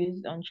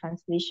 issues on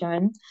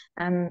translation.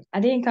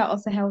 Adeyinka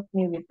also helped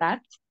me with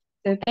that.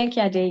 So thank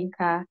you,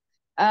 Adeyinka.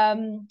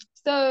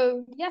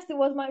 So yes, it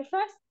was my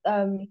first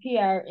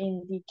PR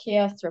in the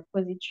Chaos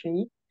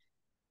repository.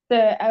 So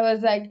I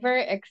was like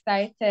very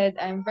excited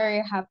and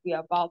very happy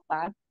about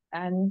that.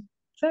 And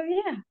so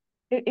yeah,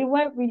 it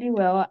went really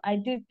well. I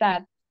did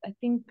that I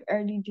think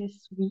early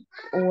this week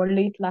or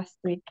late last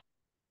week.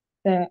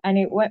 So and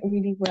it went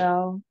really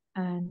well.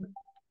 And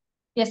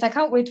yes, I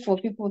can't wait for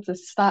people to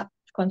start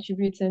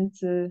contributing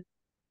to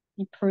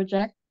the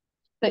project.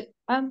 So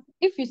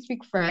if you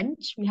speak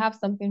French, we have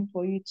something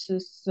for you too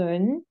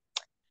soon.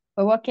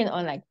 We're working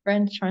on like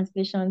French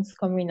translations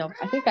coming up.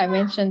 I think I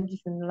mentioned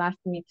this in the last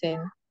meeting.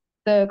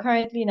 So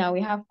currently now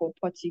we have for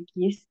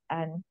Portuguese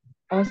and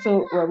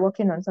also we're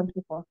working on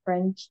something for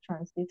French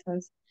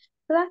translators.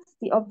 So that's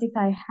the update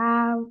I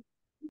have.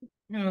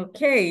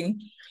 Okay.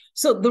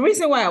 So the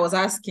reason why I was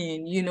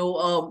asking,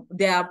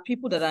 there are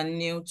people that are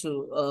new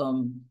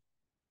to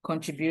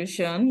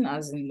contribution,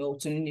 as in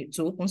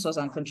to open source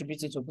and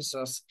contributing to open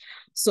source.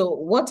 So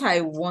what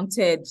I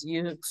wanted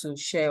you to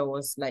share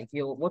was like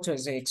what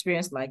was your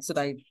experience like, so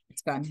that it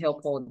can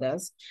help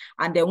others.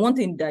 And then one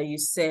thing that you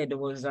said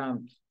was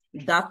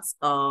that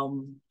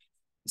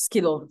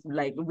skill of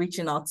like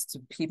reaching out to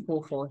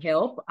people for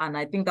help. And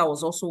I think that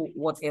was also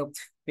what helped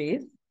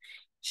Faith.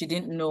 She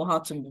didn't know how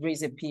to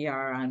raise a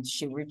PR and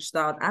she reached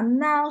out, and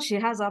now she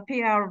has a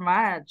PR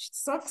matched.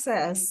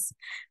 Success.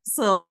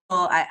 So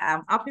I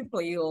am happy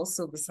for you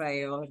also,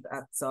 Busayo,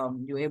 that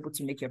you're able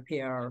to make your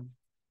PR.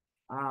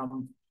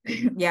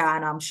 Yeah,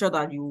 and I'm sure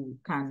that you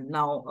can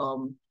now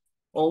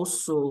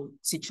also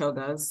teach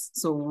others.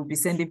 So we'll be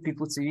sending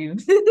people to you.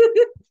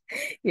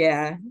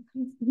 Yeah.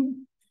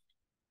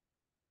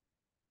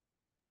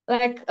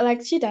 Like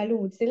Chidalu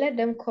would say, let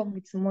them come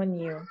with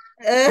money.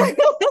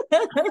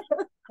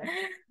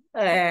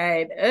 All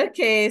right.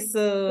 Okay.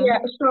 So Yeah,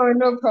 sure,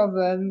 no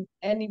problem.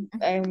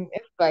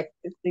 If like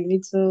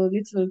it's a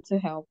little to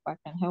help, I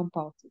can help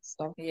out with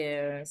stuff.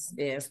 yes.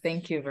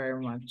 Thank you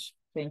very much.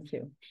 Thank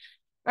you.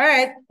 All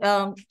right.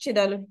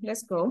 Chidalu,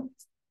 let's go.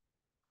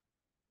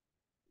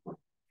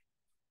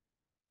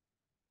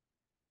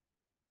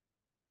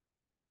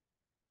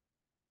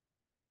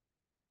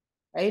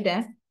 Are you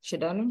there,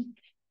 Chidalu?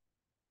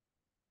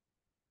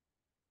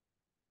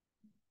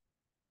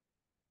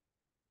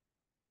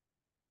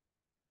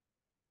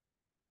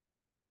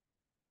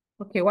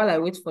 Okay, while I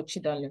wait for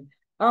Chidalu.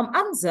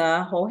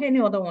 Amza or any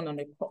other one on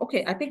the call.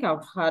 Okay, I think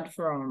I've heard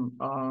from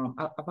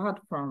I've heard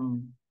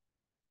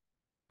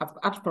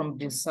from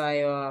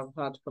Desire, I've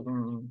heard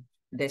from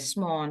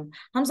Desmond.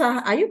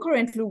 Hamza, are you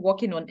currently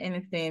working on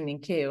anything in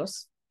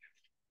Chaos?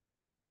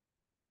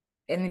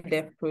 Any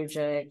dev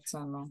projects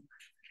or no?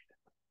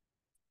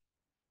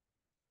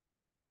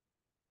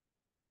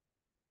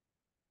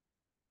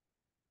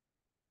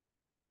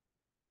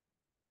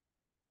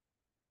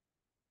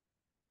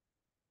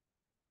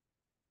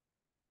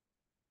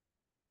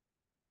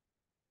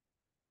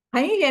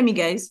 Can you hear me,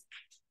 guys?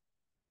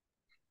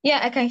 Yeah,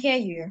 I can hear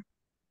you.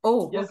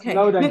 Oh, Yes, okay.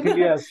 loud and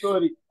clear.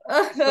 Sorry,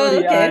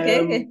 sorry.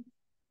 Okay.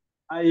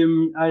 I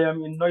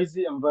am in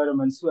noisy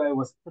environment, so I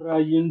was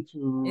trying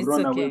to It's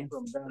run away okay.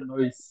 from that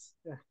noise.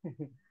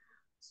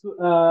 So,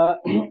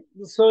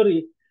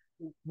 sorry.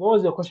 What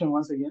was your question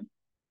once again?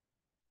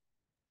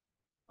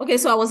 Okay,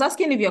 so I was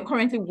asking if you're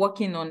currently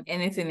working on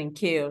anything in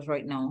CHAOSS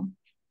right now.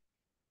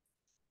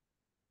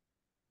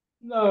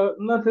 No,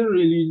 nothing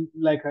really.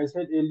 Like I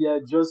said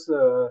earlier, just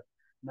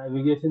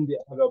navigating the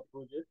other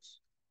projects,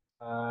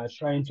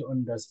 trying to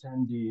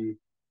understand the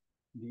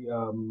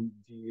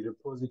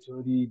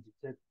repository,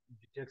 the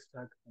tech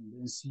stack, and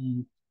then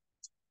see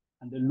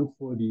and then look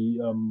for the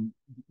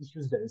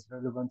issues that is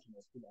relevant to my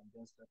skill and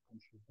then start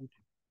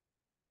contributing.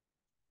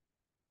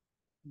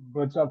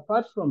 But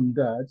apart from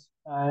that,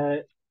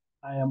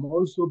 I am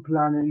also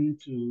planning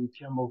to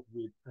come up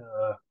with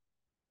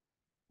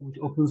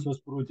open source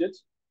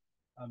projects.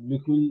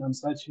 I'm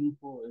searching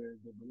for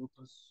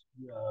developers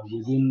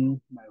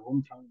within my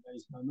hometown, that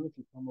is Kano,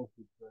 to come up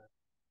with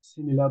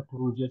similar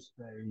projects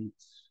that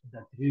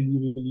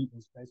really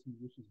inspires me,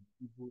 which is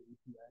the Evo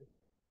API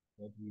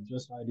that we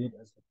just added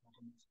as a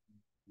component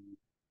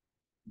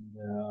in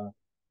the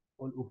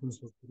all open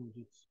source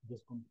projects.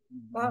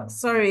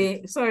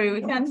 Sorry,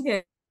 we can't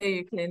hear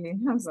you clearly.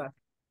 Hamza.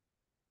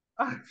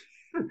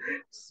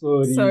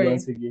 Sorry, Sorry.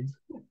 once again.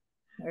 Oh,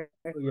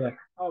 yeah.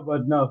 How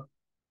about now?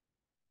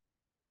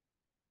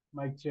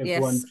 Mic check,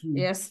 Yes, 1, 2.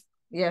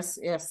 yes.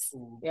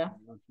 Oh, Yeah.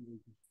 okay.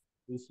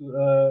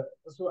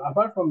 So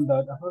apart from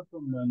that, apart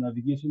from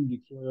navigating the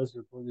CHAOSS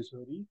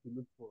repository to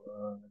look for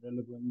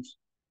relevant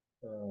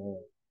uh,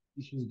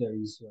 issues that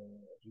is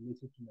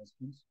related to my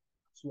skills.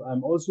 So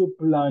I'm also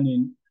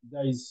planning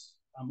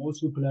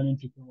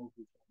to come up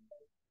with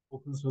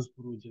open source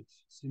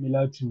projects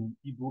similar to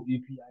Igbo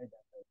API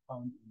that I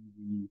found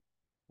in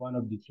one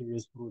of the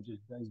CHAOSS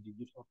projects, that is the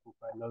GitHub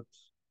Copilot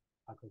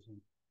hackathon.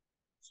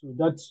 So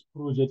that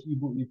project,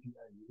 Igbo API,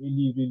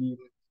 really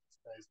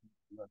inspires me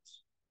a lot.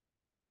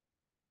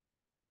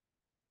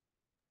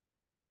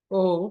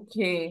 Oh,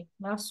 okay.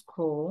 That's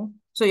cool.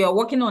 So you're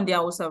working on the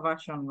Hausa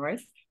version, right?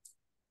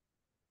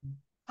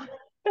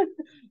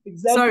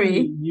 Exactly.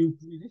 Sorry.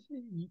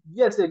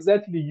 Yes,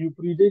 exactly. You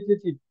predated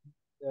it.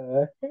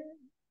 Uh,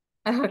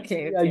 yeah,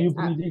 Okay. you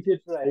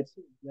predicted right.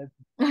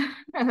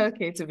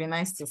 Okay, to be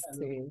nice to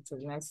see. To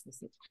be nice to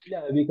see.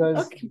 Yeah,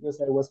 because Okay.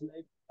 I was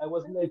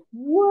like,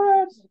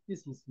 what?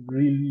 This is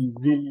really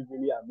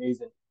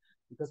amazing.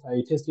 Because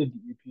I tested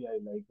the API,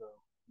 like,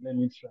 let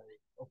me try.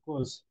 Of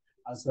course,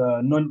 as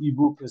a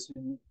non-Igbo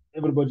person,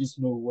 everybody's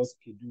know what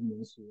Kedu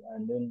means. So,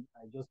 and then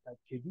I just typed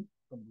Kedu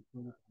from the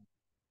project.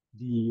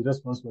 The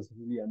response was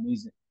really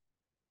amazing.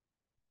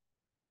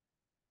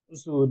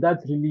 So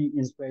that really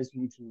inspires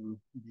me to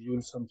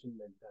build something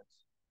like that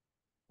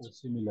or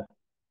similar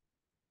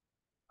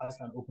as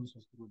an open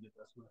source project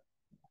as well.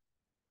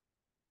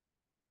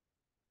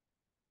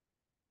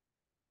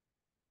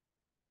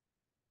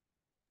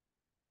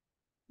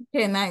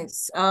 Okay,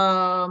 nice.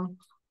 All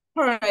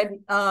right.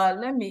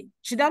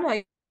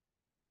 Chidalo,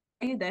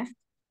 are you there?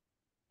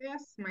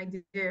 Yes, my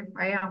dear,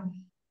 I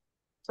am.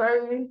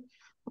 Sorry.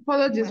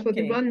 Apologies for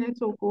the Okay. bad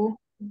network. Oh,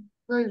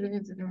 sorry, really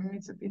didn't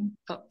mean to be.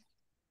 Oh,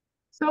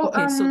 So,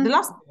 okay. So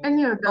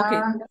any okay.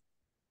 other?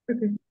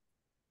 Okay.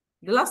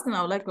 The last thing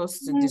I would like us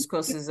to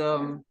discuss is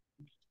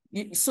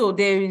so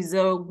there is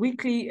a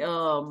weekly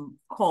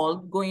call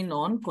going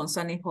on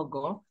concerning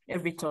Hogo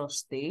every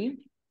Thursday.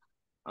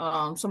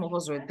 Some of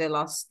us were there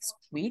last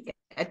week.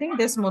 I think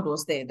Desmond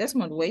was there.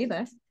 Desmond, were you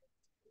there?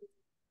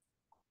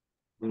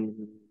 No,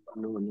 I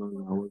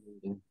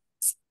wasn't there.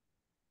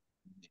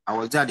 I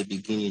was there at the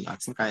beginning. I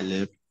think I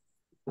left.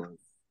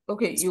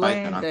 Okay, you Spike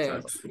and weren't there.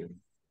 actually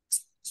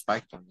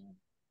Spike on.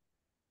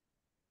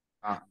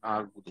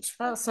 Good is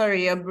Oh, fine.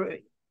 sorry, can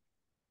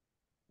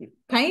you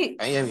Can you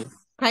hear me?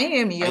 can you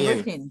hear me? Can You're you hear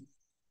me? breaking.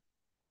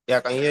 Yeah,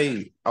 I can hear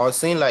you. I was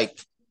saying like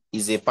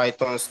it's a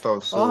Python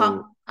stuff,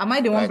 so Am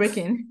I the one like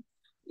breaking?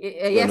 no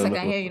Yes, no I no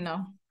can no. hear you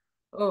now.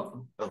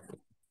 Oh, Okay.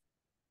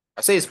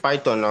 I say it's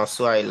Python now,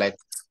 so I don't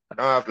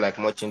have like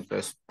much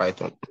interest in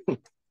Python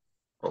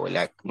or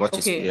like much okay,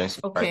 experience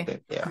in okay.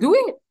 Python. Yeah. Do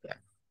we? Yeah.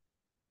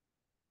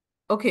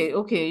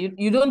 Okay.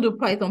 You don't do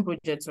Python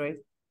projects, right?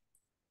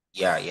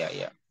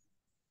 Yeah.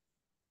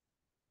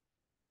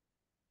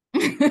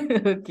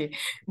 Okay.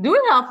 Do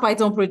we have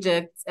Python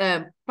projects,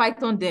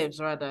 Python devs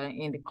rather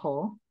in the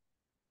call?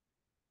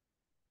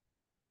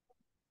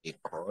 A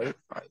call?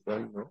 I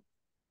don't know.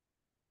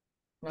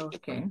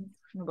 Okay.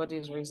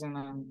 Nobody's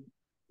raising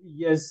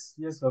Yes,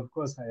 of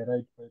course, I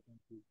write Python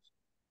code.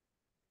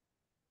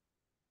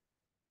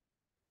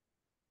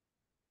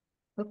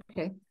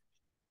 Okay.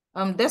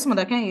 Desmond,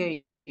 I can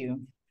hear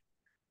you.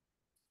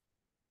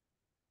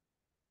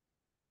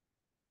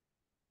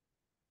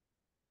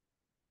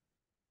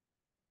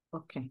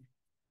 Okay.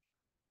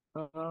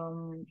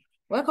 Welcome,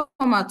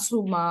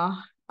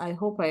 Atuma. I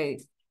hope I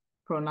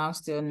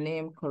pronounced your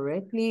name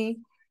correctly.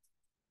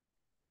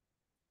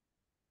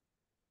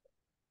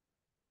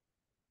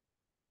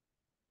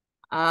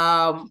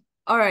 All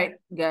All right,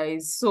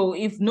 guys. So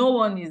if no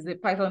one is the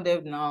Python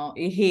dev now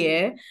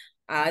here,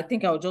 I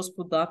think I'll just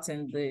put that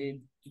in the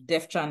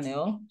dev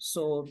channel.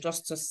 So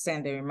just to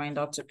send a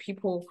reminder to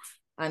people.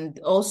 And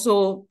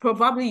also,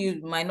 probably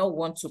you might not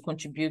want to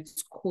contribute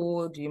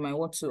code. You might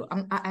want to,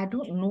 I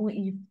don't know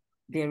if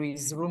there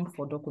is room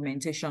for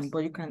documentation,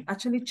 but you can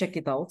actually check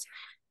it out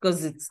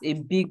because it's a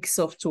big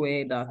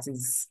software that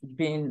is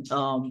being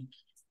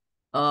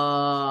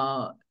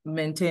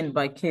maintained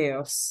by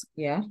CHAOSS.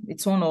 Yeah,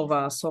 it's one of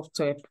our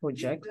software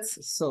projects,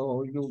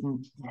 so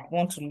you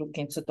want to look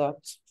into that.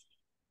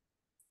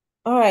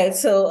 All right,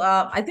 so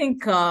I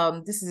think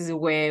this is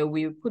where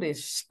we put a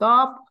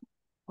stop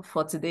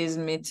for today's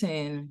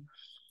meeting,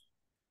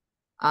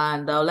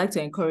 and I would like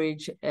to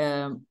encourage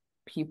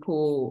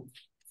people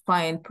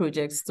find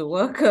projects to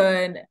work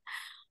on.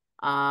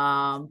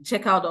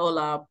 Check out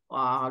all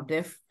our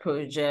dev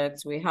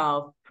projects. We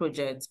have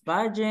project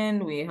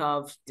badging, we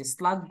have the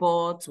Slack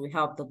bot, we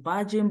have the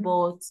badging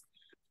bot.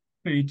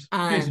 Faith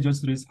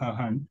just raised her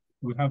hand.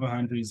 We have a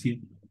hand raised here.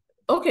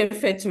 Okay,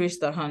 Faith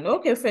raised her hand.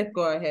 Okay, Faith,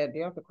 go ahead.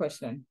 You have a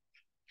question.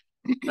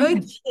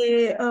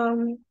 Okay.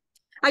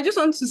 I just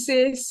want to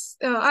say,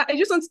 I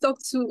just want to talk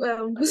to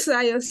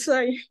Busayo.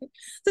 Sorry.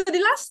 So the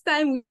last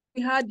time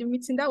we had the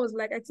meeting, that was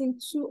like I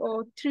think 2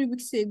 or 3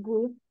 weeks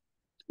ago.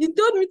 You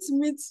told me to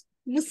meet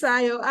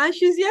Busayo, and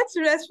she's yet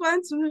to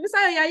respond to me.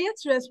 Busayo, you're yet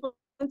to respond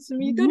to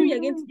me. You told me you're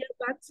going to get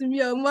back to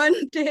me on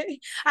Monday.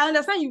 I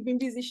understand you've been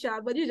busy,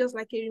 Sha, but it's just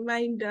like a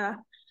reminder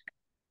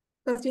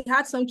because we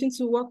had something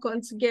to work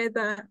on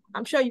together.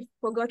 I'm sure you've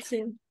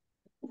forgotten.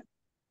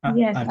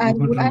 Yes,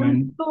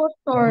 I'm so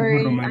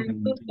sorry.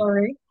 I'm so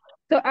sorry.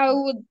 So I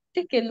would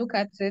take a look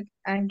at it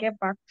and get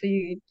back to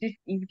you this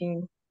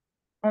evening,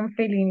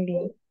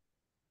 unfailingly.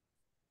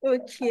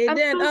 Okay, I'm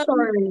then so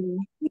sorry.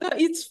 no,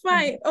 it's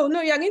fine. Oh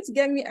no, you're going to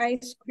get me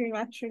ice cream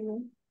actually.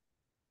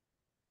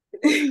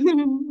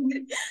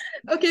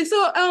 Okay,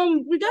 so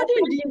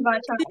regarding the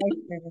virtual ice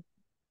cream.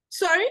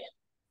 Sorry?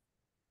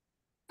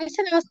 I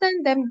said I'll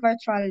send them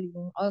virtually.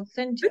 I'll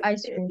send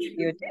ice cream to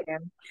you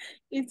again.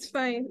 It's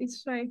fine,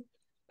 it's fine.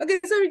 Okay,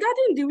 so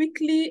regarding the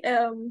weekly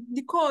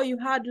the call you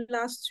had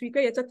last week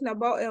where you're talking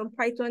about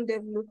Python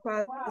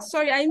developers.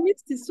 Sorry, I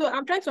missed it. So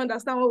I'm trying to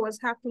understand what was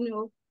happening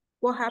or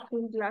what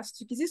happened last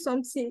week. Is it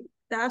something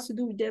that has to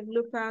do with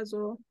developers,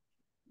 or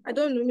I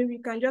don't know, maybe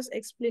you can just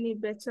explain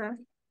it better.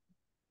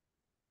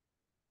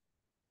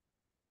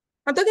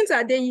 I'm talking to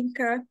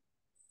Adeyinka.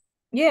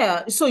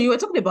 Yeah, so you were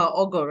talking about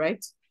Ogo,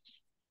 right?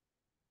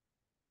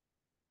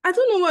 I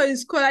don't know what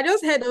it's called. I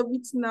just heard of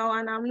it now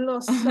and I'm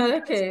lost.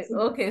 Okay.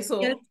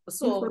 So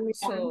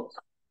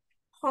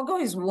Ogo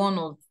is one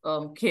of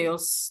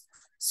CHAOSS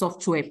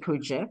software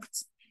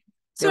project.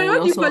 Sorry,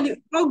 what do you call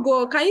it?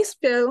 Ogo, can you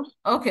spell?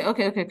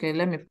 Okay.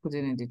 Let me put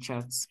it in the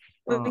chat.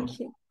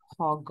 Okay.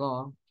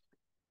 Ogo.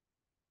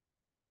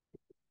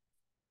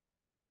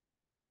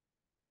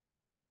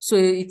 So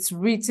it's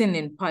written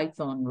in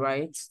Python,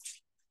 right?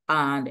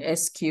 And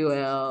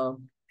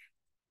SQL,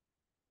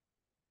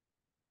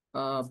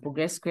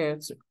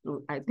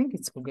 PostgreSQL. I think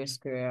it's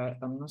PostgreSQL.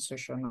 I'm not so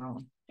sure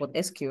now, but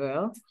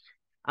SQL.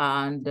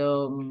 And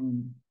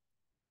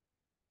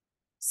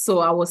so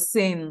I was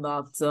saying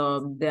that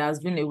there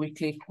has been a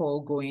weekly call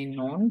going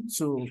on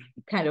to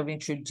kind of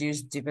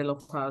introduce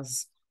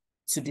developers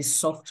to the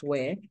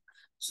software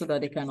so that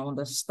they can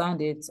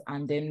understand it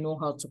and then know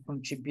how to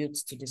contribute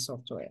to the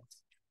software.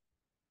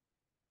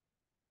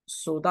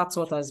 So that's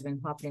what has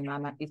been happening,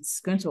 and it's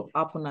going to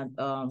happen at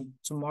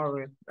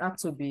tomorrow. That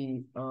will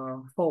be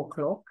 4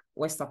 o'clock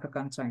West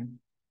African time.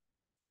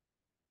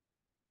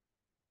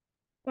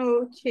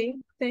 Okay,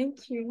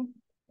 thank you.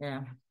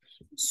 Yeah.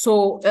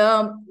 So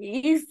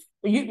if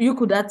you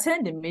could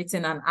attend the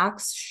meeting and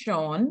ask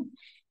Sean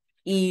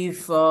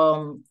if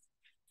there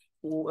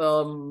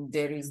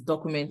is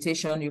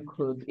documentation you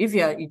could, if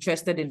you are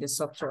interested in the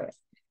software,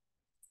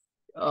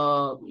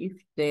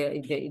 if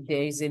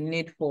there is a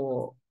need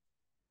for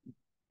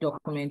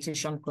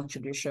documentation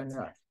contribution.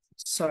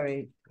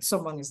 Sorry,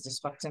 someone is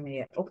distracting me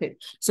here. Okay,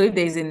 so if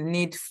there is a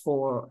need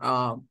for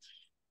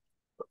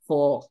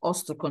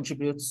us to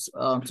contribute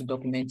to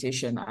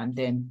documentation, and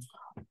then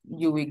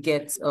you will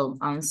get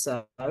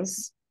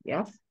answers.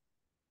 Yeah.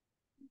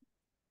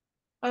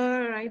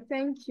 All right,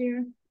 thank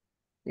you.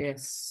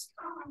 Yes.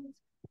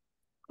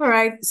 All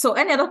right. So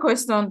any other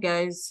question,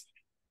 guys?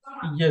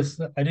 Yes,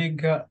 I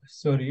think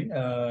sorry.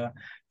 Are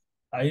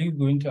you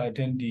going to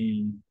attend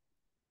the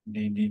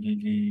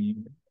mini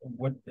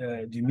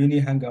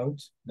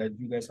hangout that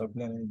you guys are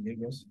planning in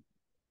Lagos?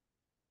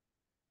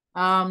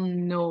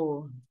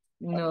 No.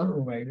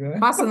 Oh my God.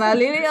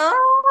 Personally,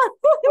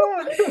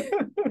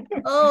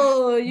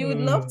 oh, you would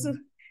love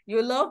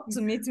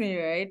to meet me,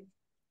 right?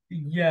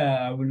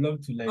 Yeah, I would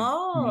love to meet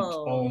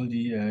all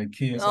the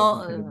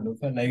CHAOSS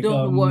developer. Like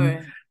don't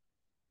worry.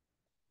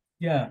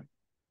 Yeah.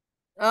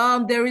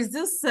 There is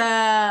this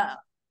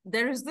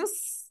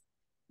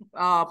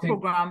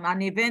program,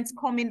 an event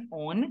coming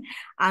on,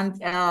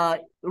 and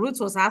Ruth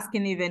was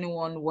asking if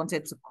anyone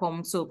wanted to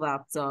come so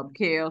that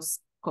CHAOSS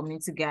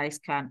community guys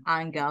can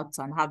hang out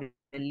and have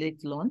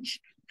late lunch.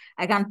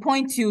 I can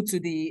point you to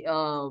the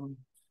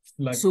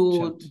Like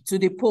to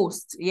chat. the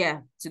post. Yeah,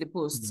 to the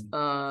post.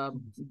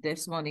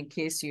 This one in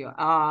case you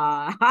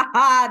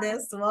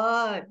this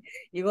one.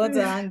 You want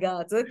to hang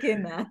out. Okay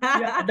now.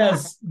 Yeah,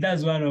 that's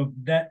one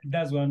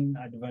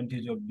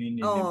advantage of being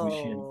a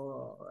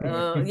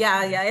Lagosian.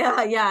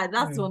 Yeah.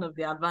 That's Yeah. one of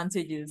the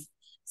advantages.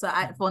 So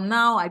for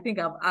now, I think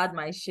I've had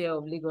my share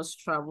of Lagos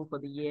travel for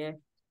the year.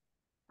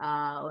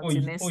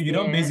 Until next You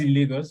don't year. base in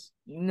Lagos?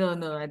 No,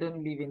 I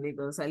don't live in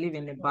Lagos. I live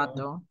in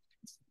Ibadan.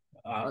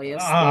 Oyo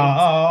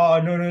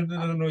State.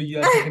 No, you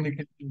are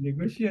technically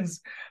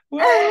Lagosians.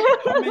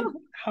 Well,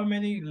 how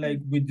many like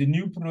with the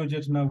new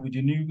project now, with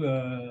the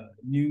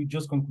new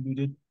just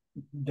concluded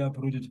that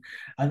project,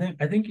 I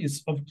think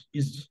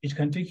it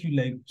can take you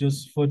like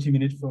just 40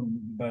 minutes from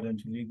Ibadan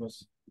to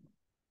Lagos.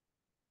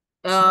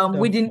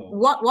 Within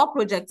what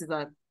project is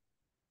that?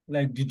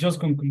 Like the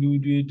just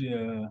concluded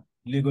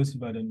Lagos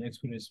Ibadan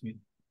Expressway.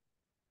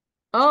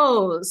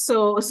 Oh,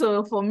 so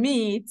for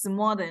me, it's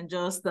more than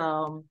just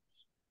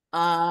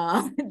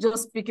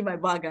just picking my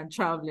bag and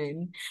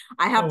traveling.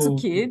 I have two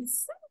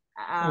kids.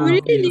 We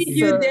really need Okay.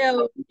 you there.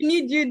 We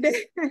need you there.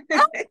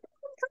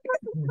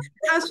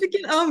 I'm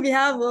speaking on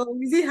behalf of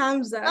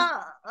Hamza.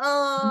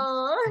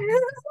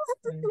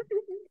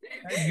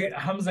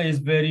 Hamza is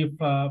very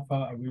far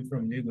away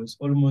from Lagos,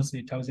 almost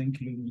 1,000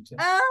 kilometers.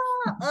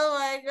 Oh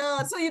my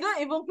God. So you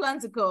don't even plan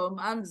to come,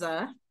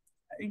 Hamza?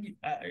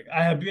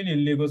 I have been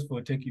in Lagos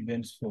for tech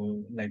events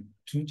for like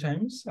 2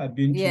 times. I've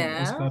been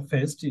to Oscar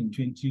Fest in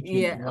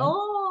 2021. Yeah.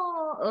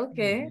 Oh,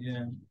 okay.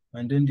 Yeah.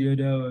 And then the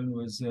other one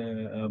was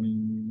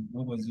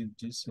what was it?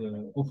 This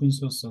open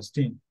source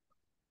sustain.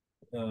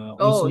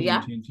 Also in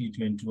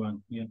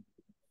 2021. Yeah.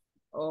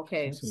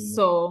 Okay. Yes,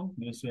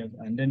 yes.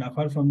 And then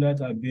apart from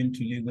that, I've been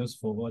to Lagos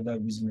for other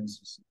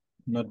businesses,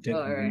 not tech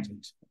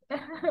related.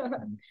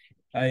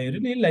 I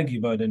really like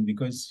Ibadan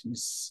because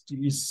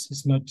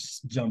it's not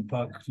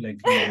jam-packed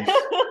like Lagos.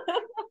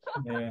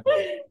 Yeah.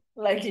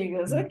 Like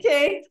Lagos,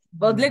 okay.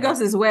 But Lagos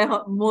is where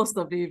most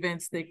of the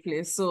events take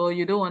place, so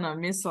you don't want to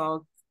miss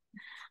out.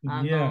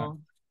 Yeah.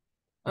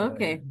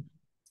 Okay.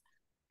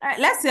 All right,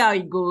 let's see how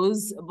it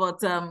goes.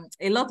 But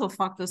a lot of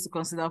factors to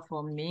consider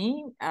for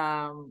me.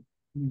 Of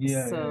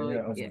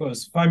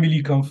course.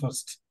 Family come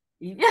first.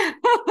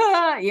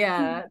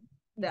 Yeah,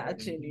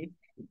 actually.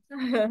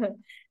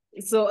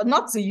 So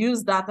not to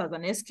use that as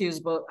an excuse,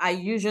 but I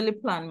usually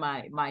plan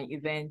my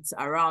events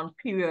around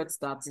periods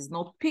that is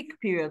not peak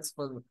periods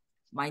for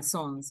my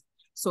sons.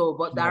 So,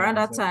 but around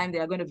that time, they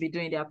are going to be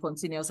doing their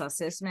continuous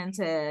assessment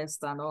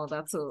test and all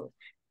that. So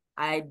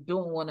I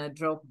don't want to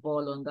drop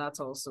ball on that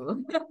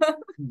also.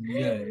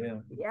 Yeah.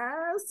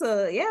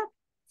 So yeah.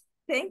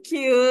 Thank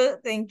you.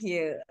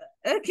 Okay,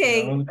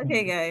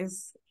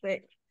 guys.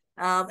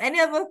 Any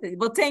other thing?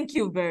 But thank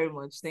you very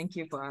much. Thank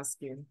you for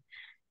asking.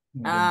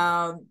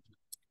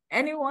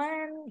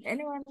 Anyone?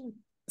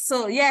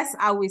 So yes,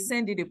 I will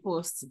send you the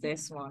post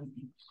this one.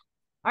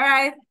 All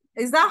right.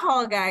 Is that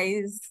all,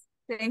 guys?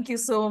 Thank you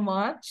so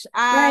much.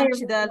 And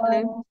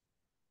Chidalu,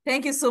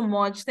 thank you so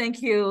much.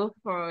 Thank you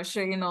for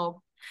showing up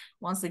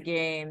once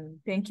again.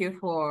 Thank you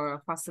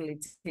for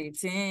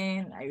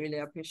facilitating. I really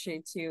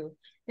appreciate you.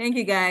 Thank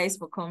you guys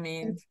for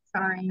coming.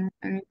 Anytime.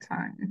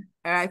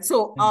 All right.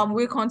 So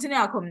we'll continue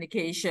our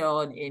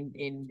communication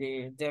in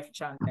the Dev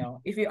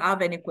channel. If you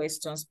have any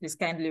questions, please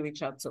kindly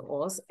reach out to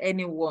us.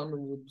 Anyone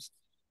would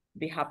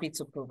be happy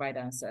to provide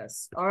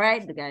answers. All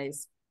right,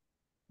 guys.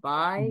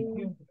 Bye.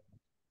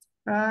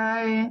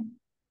 Bye.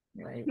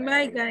 Bye,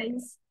 Bye,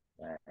 guys.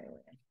 Bye.